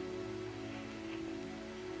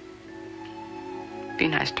 Be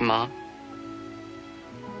nice to Mom.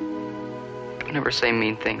 Don't ever say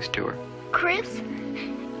mean things to her. Chris,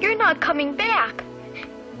 you're not coming back.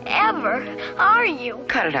 Ever, are you?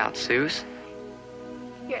 Cut it out, Suze.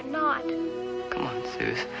 You're not. Come on,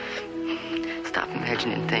 Suze. Stop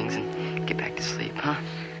imagining things and get back to sleep, huh?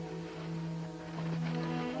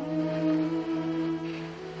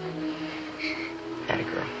 Atta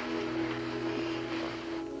girl.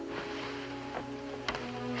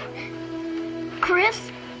 Chris?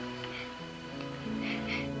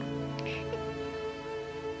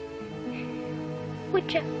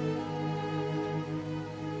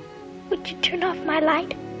 Would you turn off my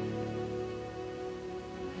light?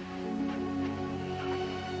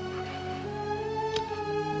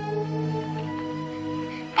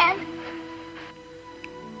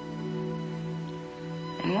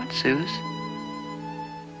 Doing what, Suze?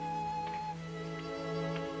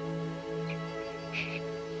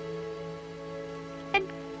 And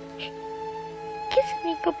kiss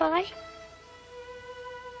me goodbye.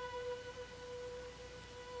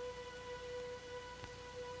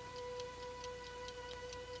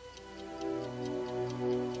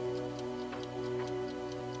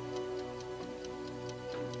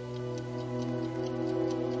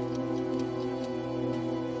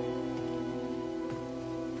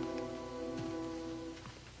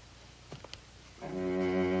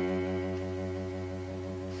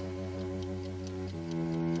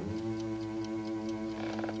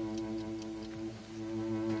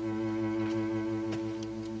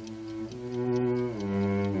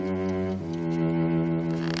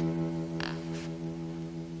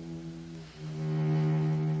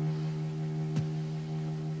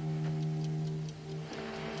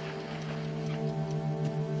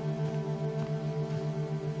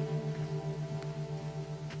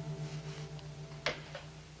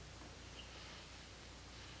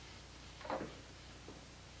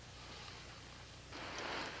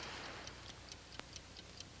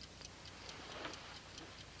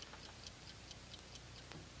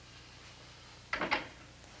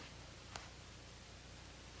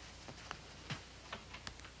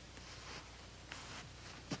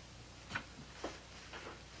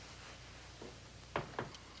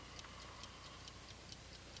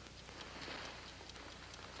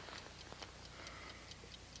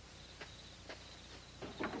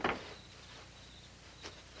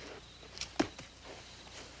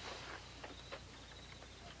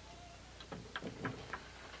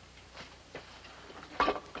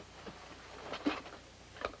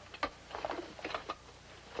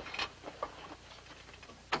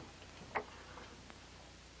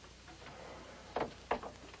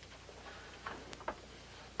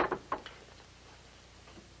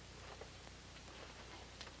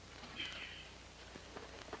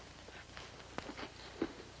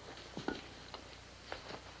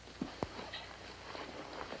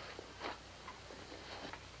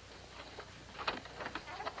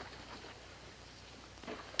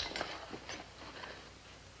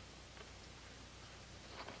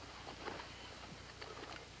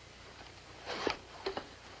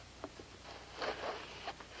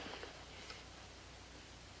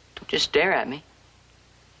 Just stare at me.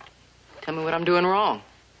 Tell me what I'm doing wrong.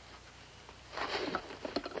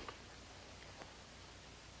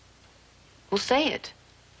 Well, say it.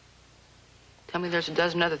 Tell me there's a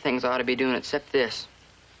dozen other things I ought to be doing except this.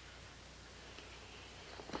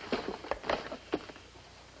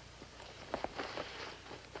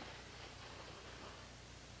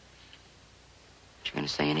 You gonna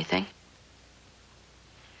say anything?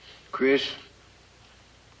 Chris,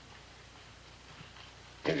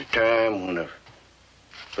 there's a time when a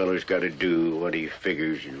fella's got to do what he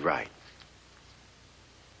figures is right,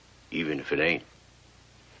 even if it ain't.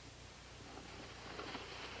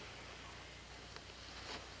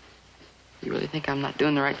 You really think I'm not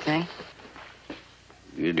doing the right thing?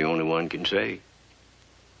 You're the only one can say.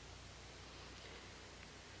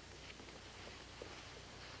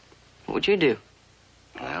 What would you do?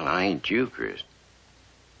 Well, I ain't you, Chris.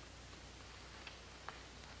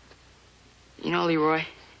 You know, Leroy,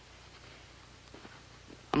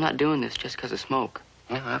 I'm not doing this just because of Smoke.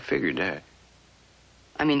 Well, I figured that.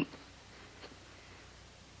 I mean,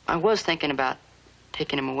 I was thinking about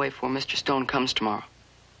taking him away before Mr. Stone comes tomorrow.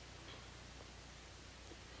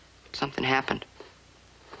 Something happened.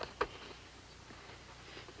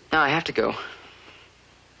 Now I have to go.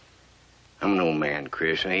 I'm an old man,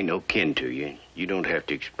 Chris. I ain't no kin to you. You don't have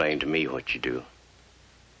to explain to me what you do.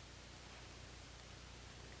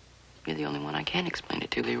 You're the only one I can explain it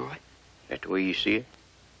to, Leroy. That the way you see it?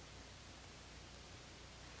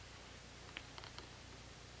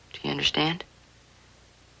 Do you understand?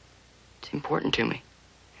 It's important to me.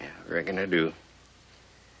 Yeah, I reckon I do.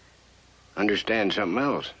 Understand something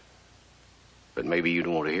else. But maybe you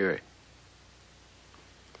don't want to hear it.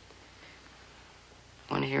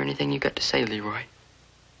 Want to hear anything you got to say, Leroy?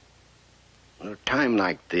 Well, a time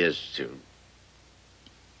like this,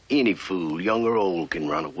 any fool, young or old, can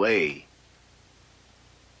run away.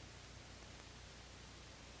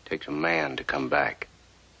 Takes a man to come back.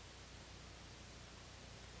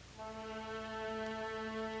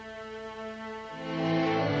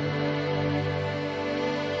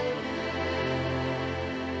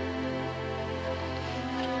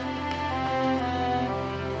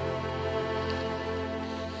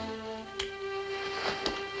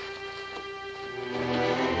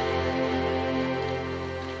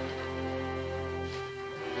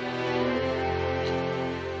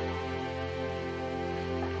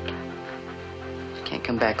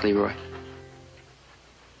 come back, Leroy.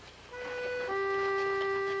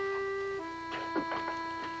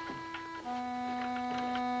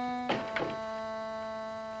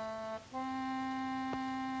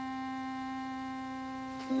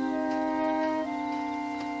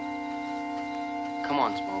 Come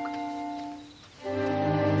on, Smoke.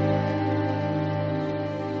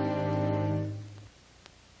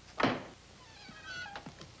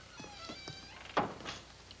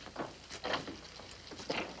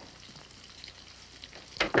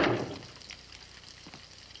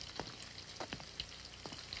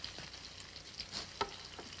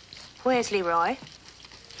 Where's Leroy?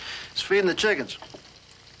 He's feeding the chickens.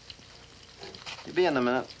 He'll be in a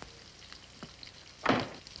minute.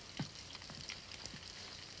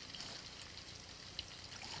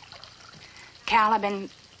 Cal, I've been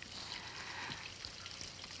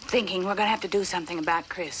thinking we're gonna have to do something about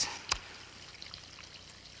Chris.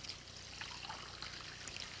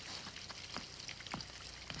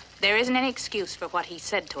 There isn't any excuse for what he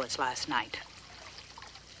said to us last night.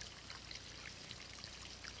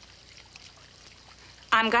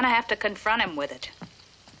 I'm gonna have to confront him with it.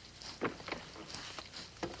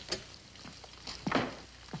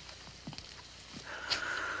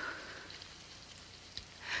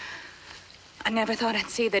 I never thought I'd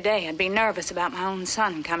see the day. I'd be nervous about my own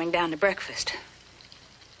son coming down to breakfast.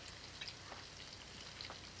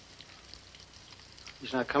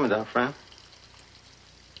 He's not coming down, Fran.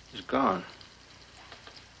 He's gone.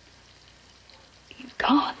 He's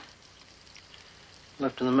gone?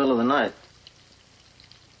 Left in the middle of the night.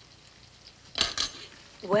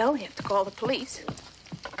 Well, you have to call the police.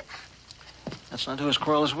 That's not who his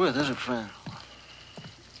quarrel is with, is it, Fran?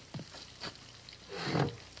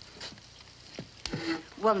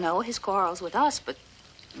 Well, no, his quarrel's with us, but...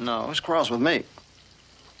 No, his quarrel's with me.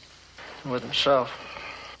 And with himself.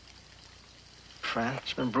 Fran,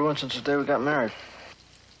 it's been brewing since the day we got married.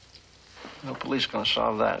 No police gonna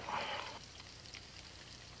solve that.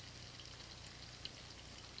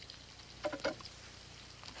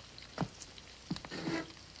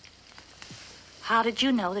 How did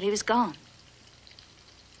you know that he was gone?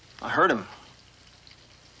 I heard him.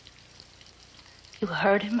 You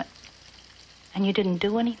heard him, and you didn't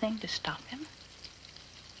do anything to stop him?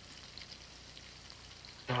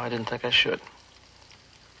 No, I didn't think I should.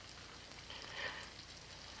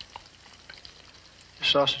 Your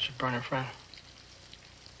sausage is burning, Fran.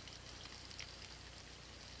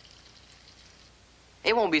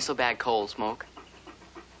 It won't be so bad cold, Smoke.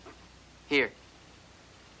 Here.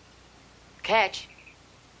 Catch.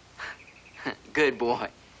 Good boy.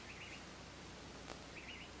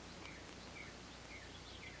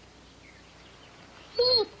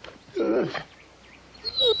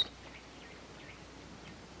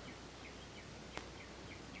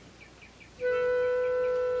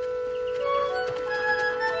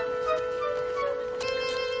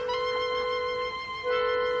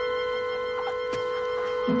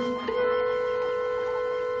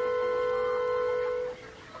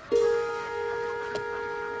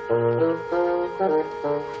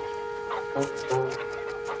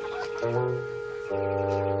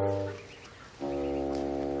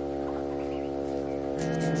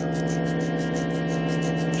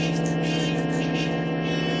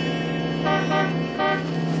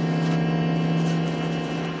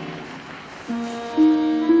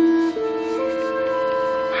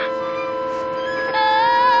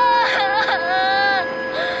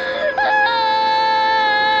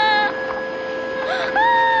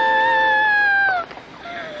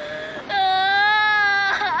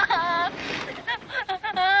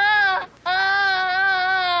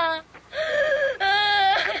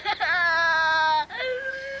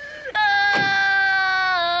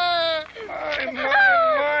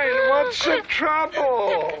 What's the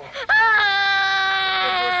trouble?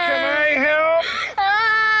 Can I help?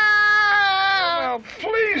 Now,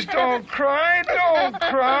 please don't cry. Don't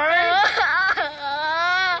cry.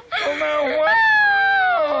 Well, now, what's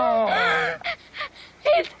wrong?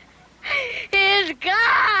 He's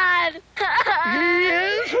gone. He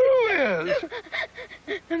is? Who is?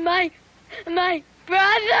 My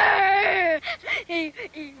brother. He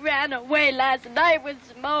ran away last night with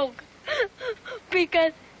Smoke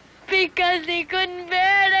because he couldn't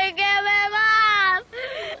bear to give him up.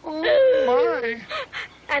 Oh, my.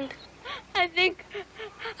 And I think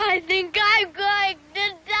I'm going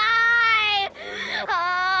to die.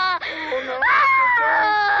 Oh, no.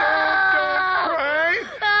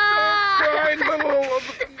 Don't cry.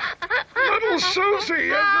 Little Susie,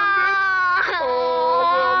 isn't it? Oh,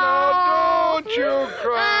 well, now, don't you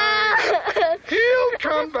cry. He'll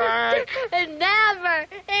come back. Never.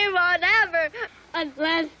 He won't ever.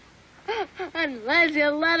 Unless you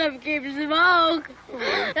let him keep smoke.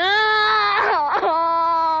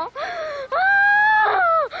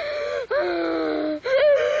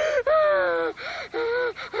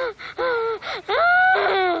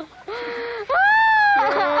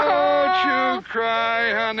 Don't you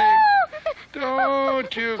cry, honey.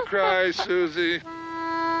 Don't you cry, Susie.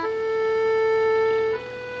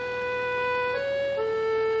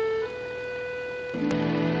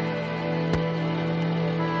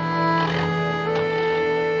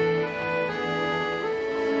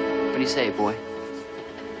 What do you say, boy?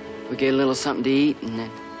 We get a little something to eat, and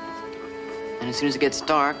as soon as it gets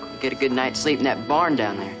dark, we get a good night's sleep in that barn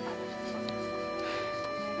down there.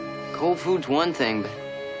 Cold food's one thing, but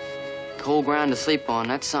cold ground to sleep on,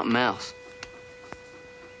 that's something else.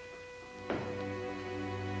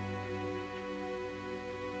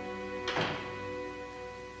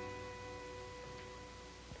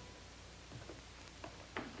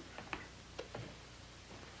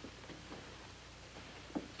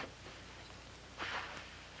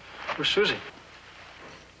 Where's Susie?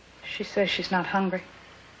 She says she's not hungry.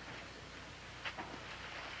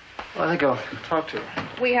 Well, I think I'll talk to her.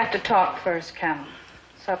 We have to talk first, Cal.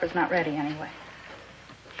 Supper's not ready anyway.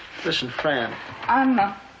 Listen, Fran. I'm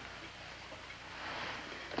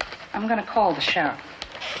gonna call the sheriff.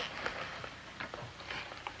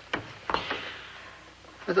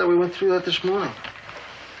 I thought we went through that this morning.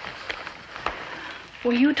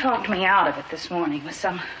 Well, you talked me out of it this morning with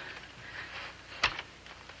some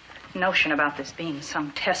notion about this being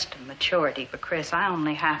some test of maturity for Chris. I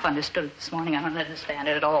only half understood it this morning. I don't understand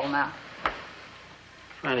it at all now.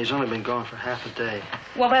 Fran, he's only been gone for half a day.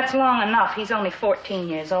 Well, that's long enough. He's only 14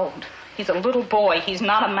 years old. He's a little boy. He's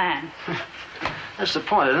not a man. That's the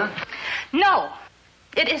point, isn't it? No,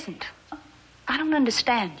 it isn't. I don't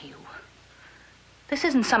understand you. This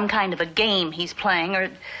isn't some kind of a game he's playing or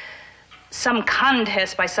some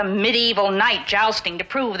contest by some medieval knight jousting to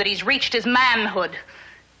prove that he's reached his manhood.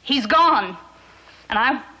 He's gone.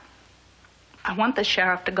 And I want the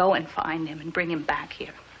sheriff to go and find him and bring him back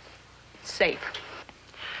here. Safe.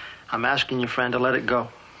 I'm asking you, Fran, to let it go.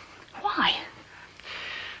 Why?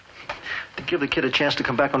 To give the kid a chance to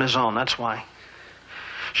come back on his own, that's why.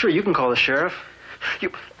 Sure, you can call the sheriff.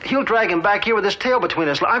 He'll drag him back here with his tail between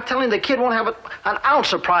his legs. I'm telling you, the kid won't have an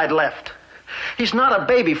ounce of pride left. He's not a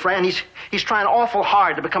baby, Fran. He's trying awful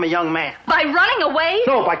hard to become a young man. By running away?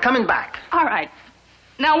 No, by coming back. All right.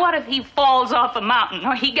 Now, what if he falls off a mountain,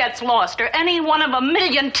 or he gets lost, or any one of a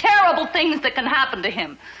million terrible things that can happen to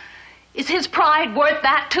him? Is his pride worth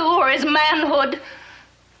that, too, or his manhood?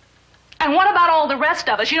 And what about all the rest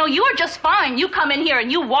of us? You know, you're just fine. You come in here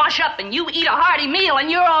and you wash up and you eat a hearty meal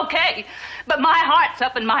and you're okay. But my heart's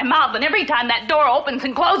up in my mouth, and every time that door opens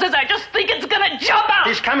and closes, I just think it's gonna jump out.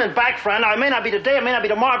 He's coming back, Fran. Now, it may not be today, it may not be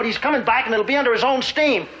tomorrow, but he's coming back, and it'll be under his own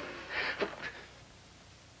steam.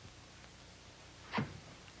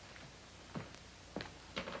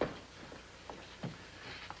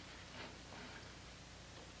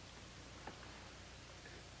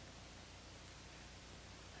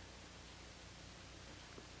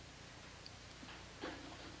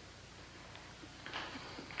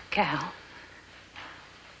 Cal,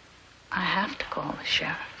 I have to call the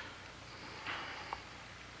sheriff.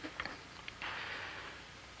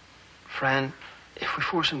 Fran, if we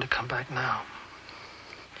force him to come back now,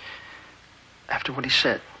 after what he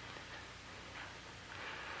said,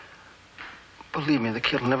 believe me, the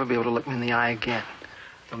kid will never be able to look me in the eye again.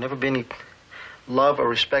 There'll never be any love or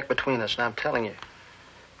respect between us, and I'm telling you.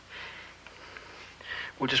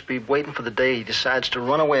 We'll just be waiting for the day he decides to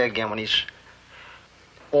run away again when he's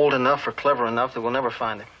old enough or clever enough that we'll never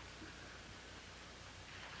find him.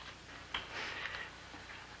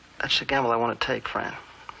 That's the gamble I want to take, Fran.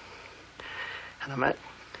 And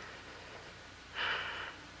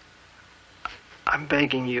I'm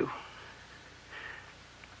begging you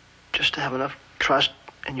just to have enough trust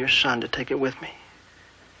in your son to take it with me.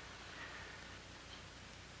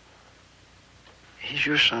 He's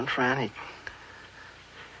your son, Fran.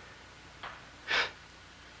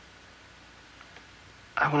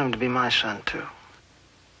 I want him to be my son, too.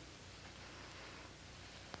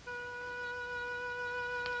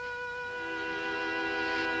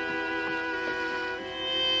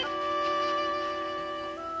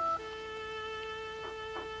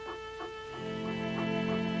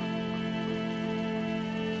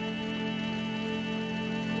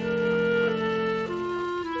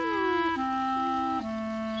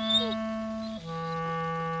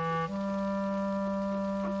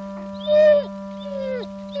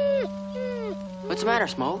 What's the matter,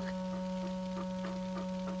 Smoke?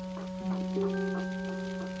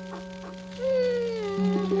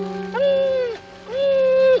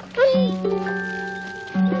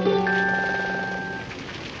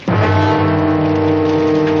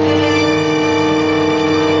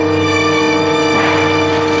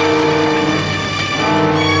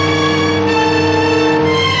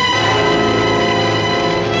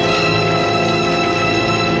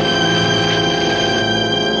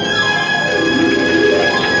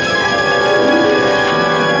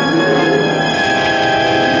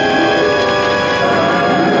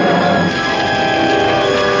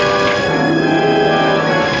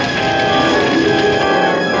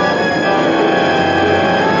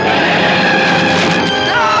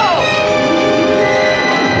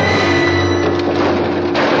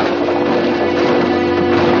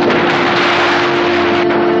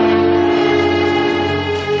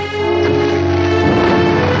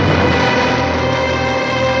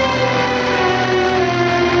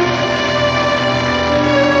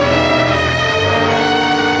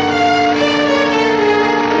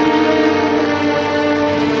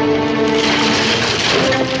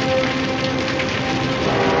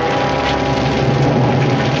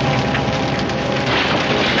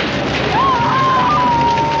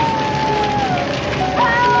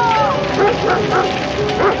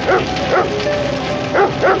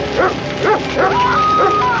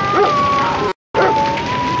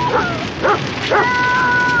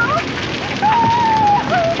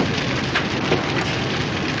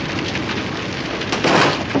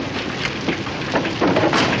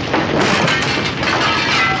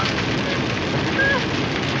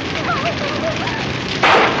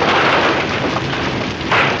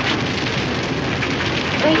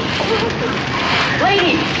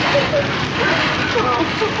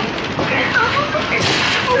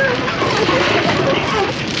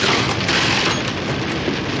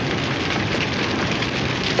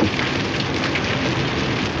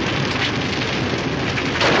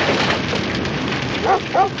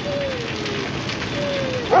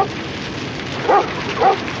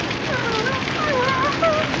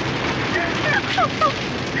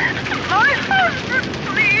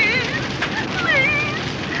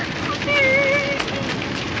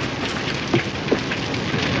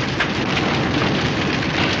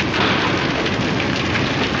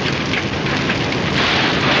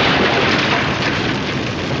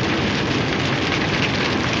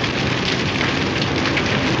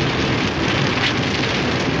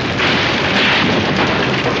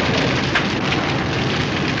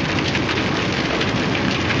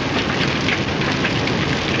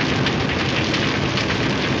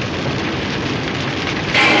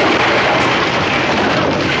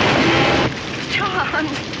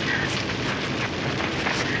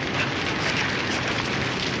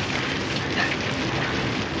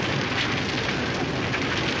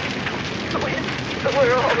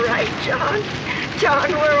 We're all right, John.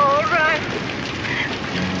 John, we're all right.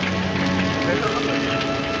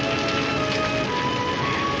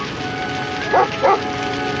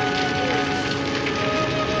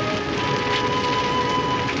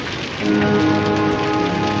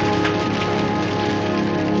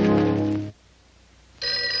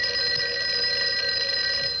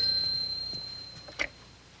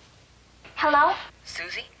 Hello?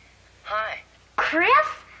 Susie? Hi. Chris?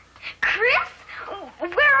 Chris? Where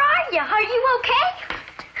are you? Are you okay?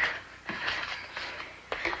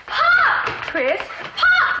 Pop! Chris?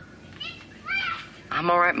 Pop! I'm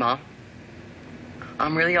all right, Mom.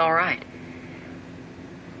 I'm really all right.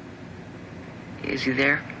 Is he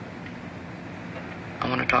there? I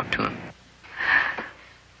want to talk to him.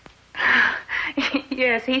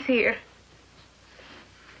 Yes, he's here.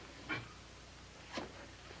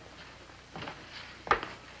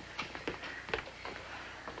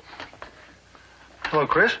 Hello,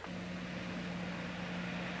 Chris.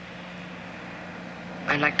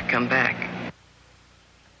 I'd like to come back.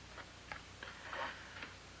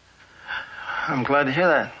 I'm glad to hear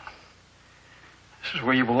that. This is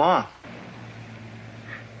where you belong.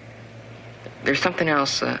 There's something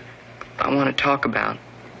else I want to talk about.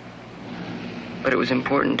 But it was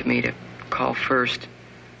important to me to call first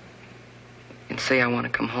and say I want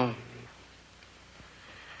to come home.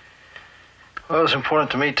 Well, it's important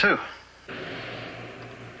to me, too.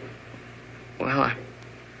 Well,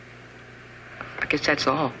 I guess that's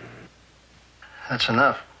all. That's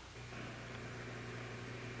enough.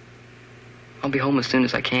 I'll be home as soon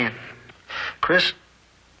as I can. Chris?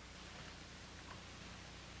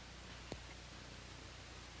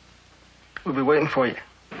 We'll be waiting for you.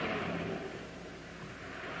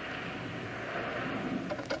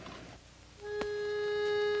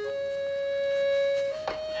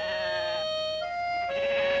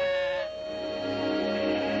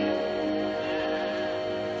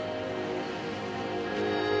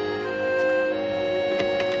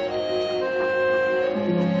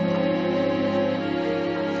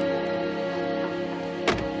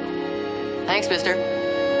 Thanks, mister.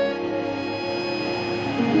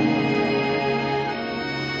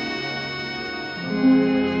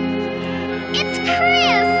 It's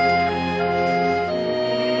Chris!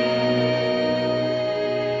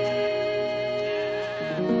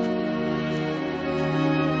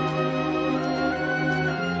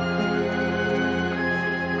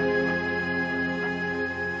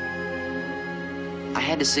 I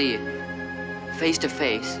had to see you face to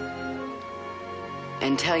face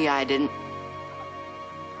and tell you I didn't.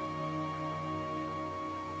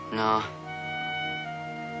 No.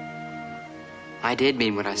 I did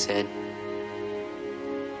mean what I said.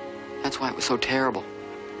 That's why it was so terrible.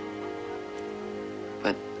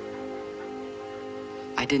 But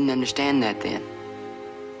I didn't understand that then.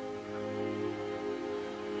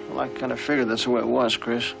 Well, I kind of figured that's the way it was,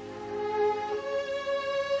 Chris.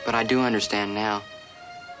 But I do understand now.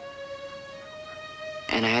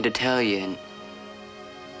 And I had to tell you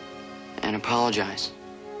and apologize.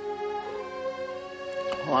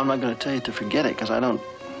 Well, I'm not going to tell you to forget it, because I don't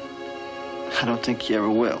think you ever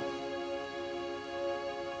will.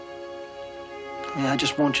 Yeah, I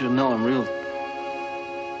just want you to know I'm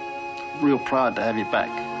real proud to have you back.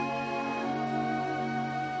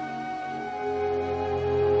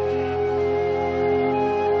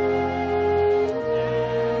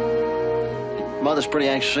 Mother's pretty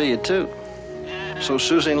anxious to see you, too. So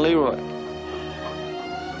Susie and Leroy.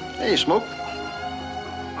 Hey, Smoke.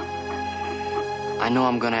 I know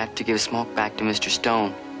I'm gonna have to give Smoke back to Mr.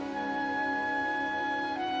 Stone.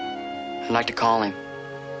 I'd like to call him.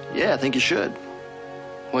 Yeah, I think you should.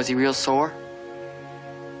 Was he real sore?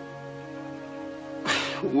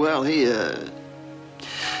 Well, your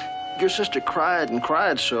sister cried and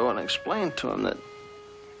cried so, and I explained to him that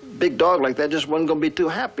a big dog like that just wasn't gonna be too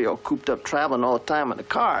happy all cooped up traveling all the time in the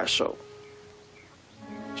car, so.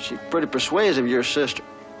 She's pretty persuasive, your sister.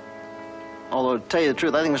 Although, to tell you the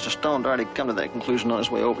truth, I think Mr. Stone'd already come to that conclusion on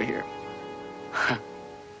his way over here.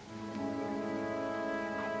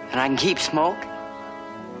 And I can keep Smoke?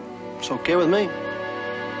 It's okay with me.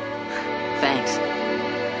 Thanks.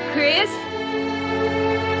 Chris?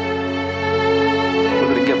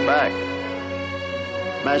 We're gonna get back.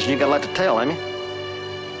 Imagine you got a lot to tell, ain't you?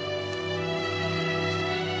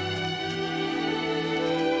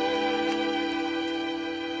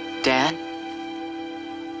 Dad?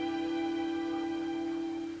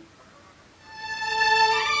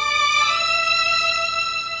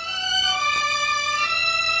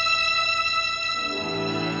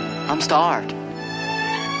 I'm starved.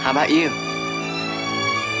 How about you?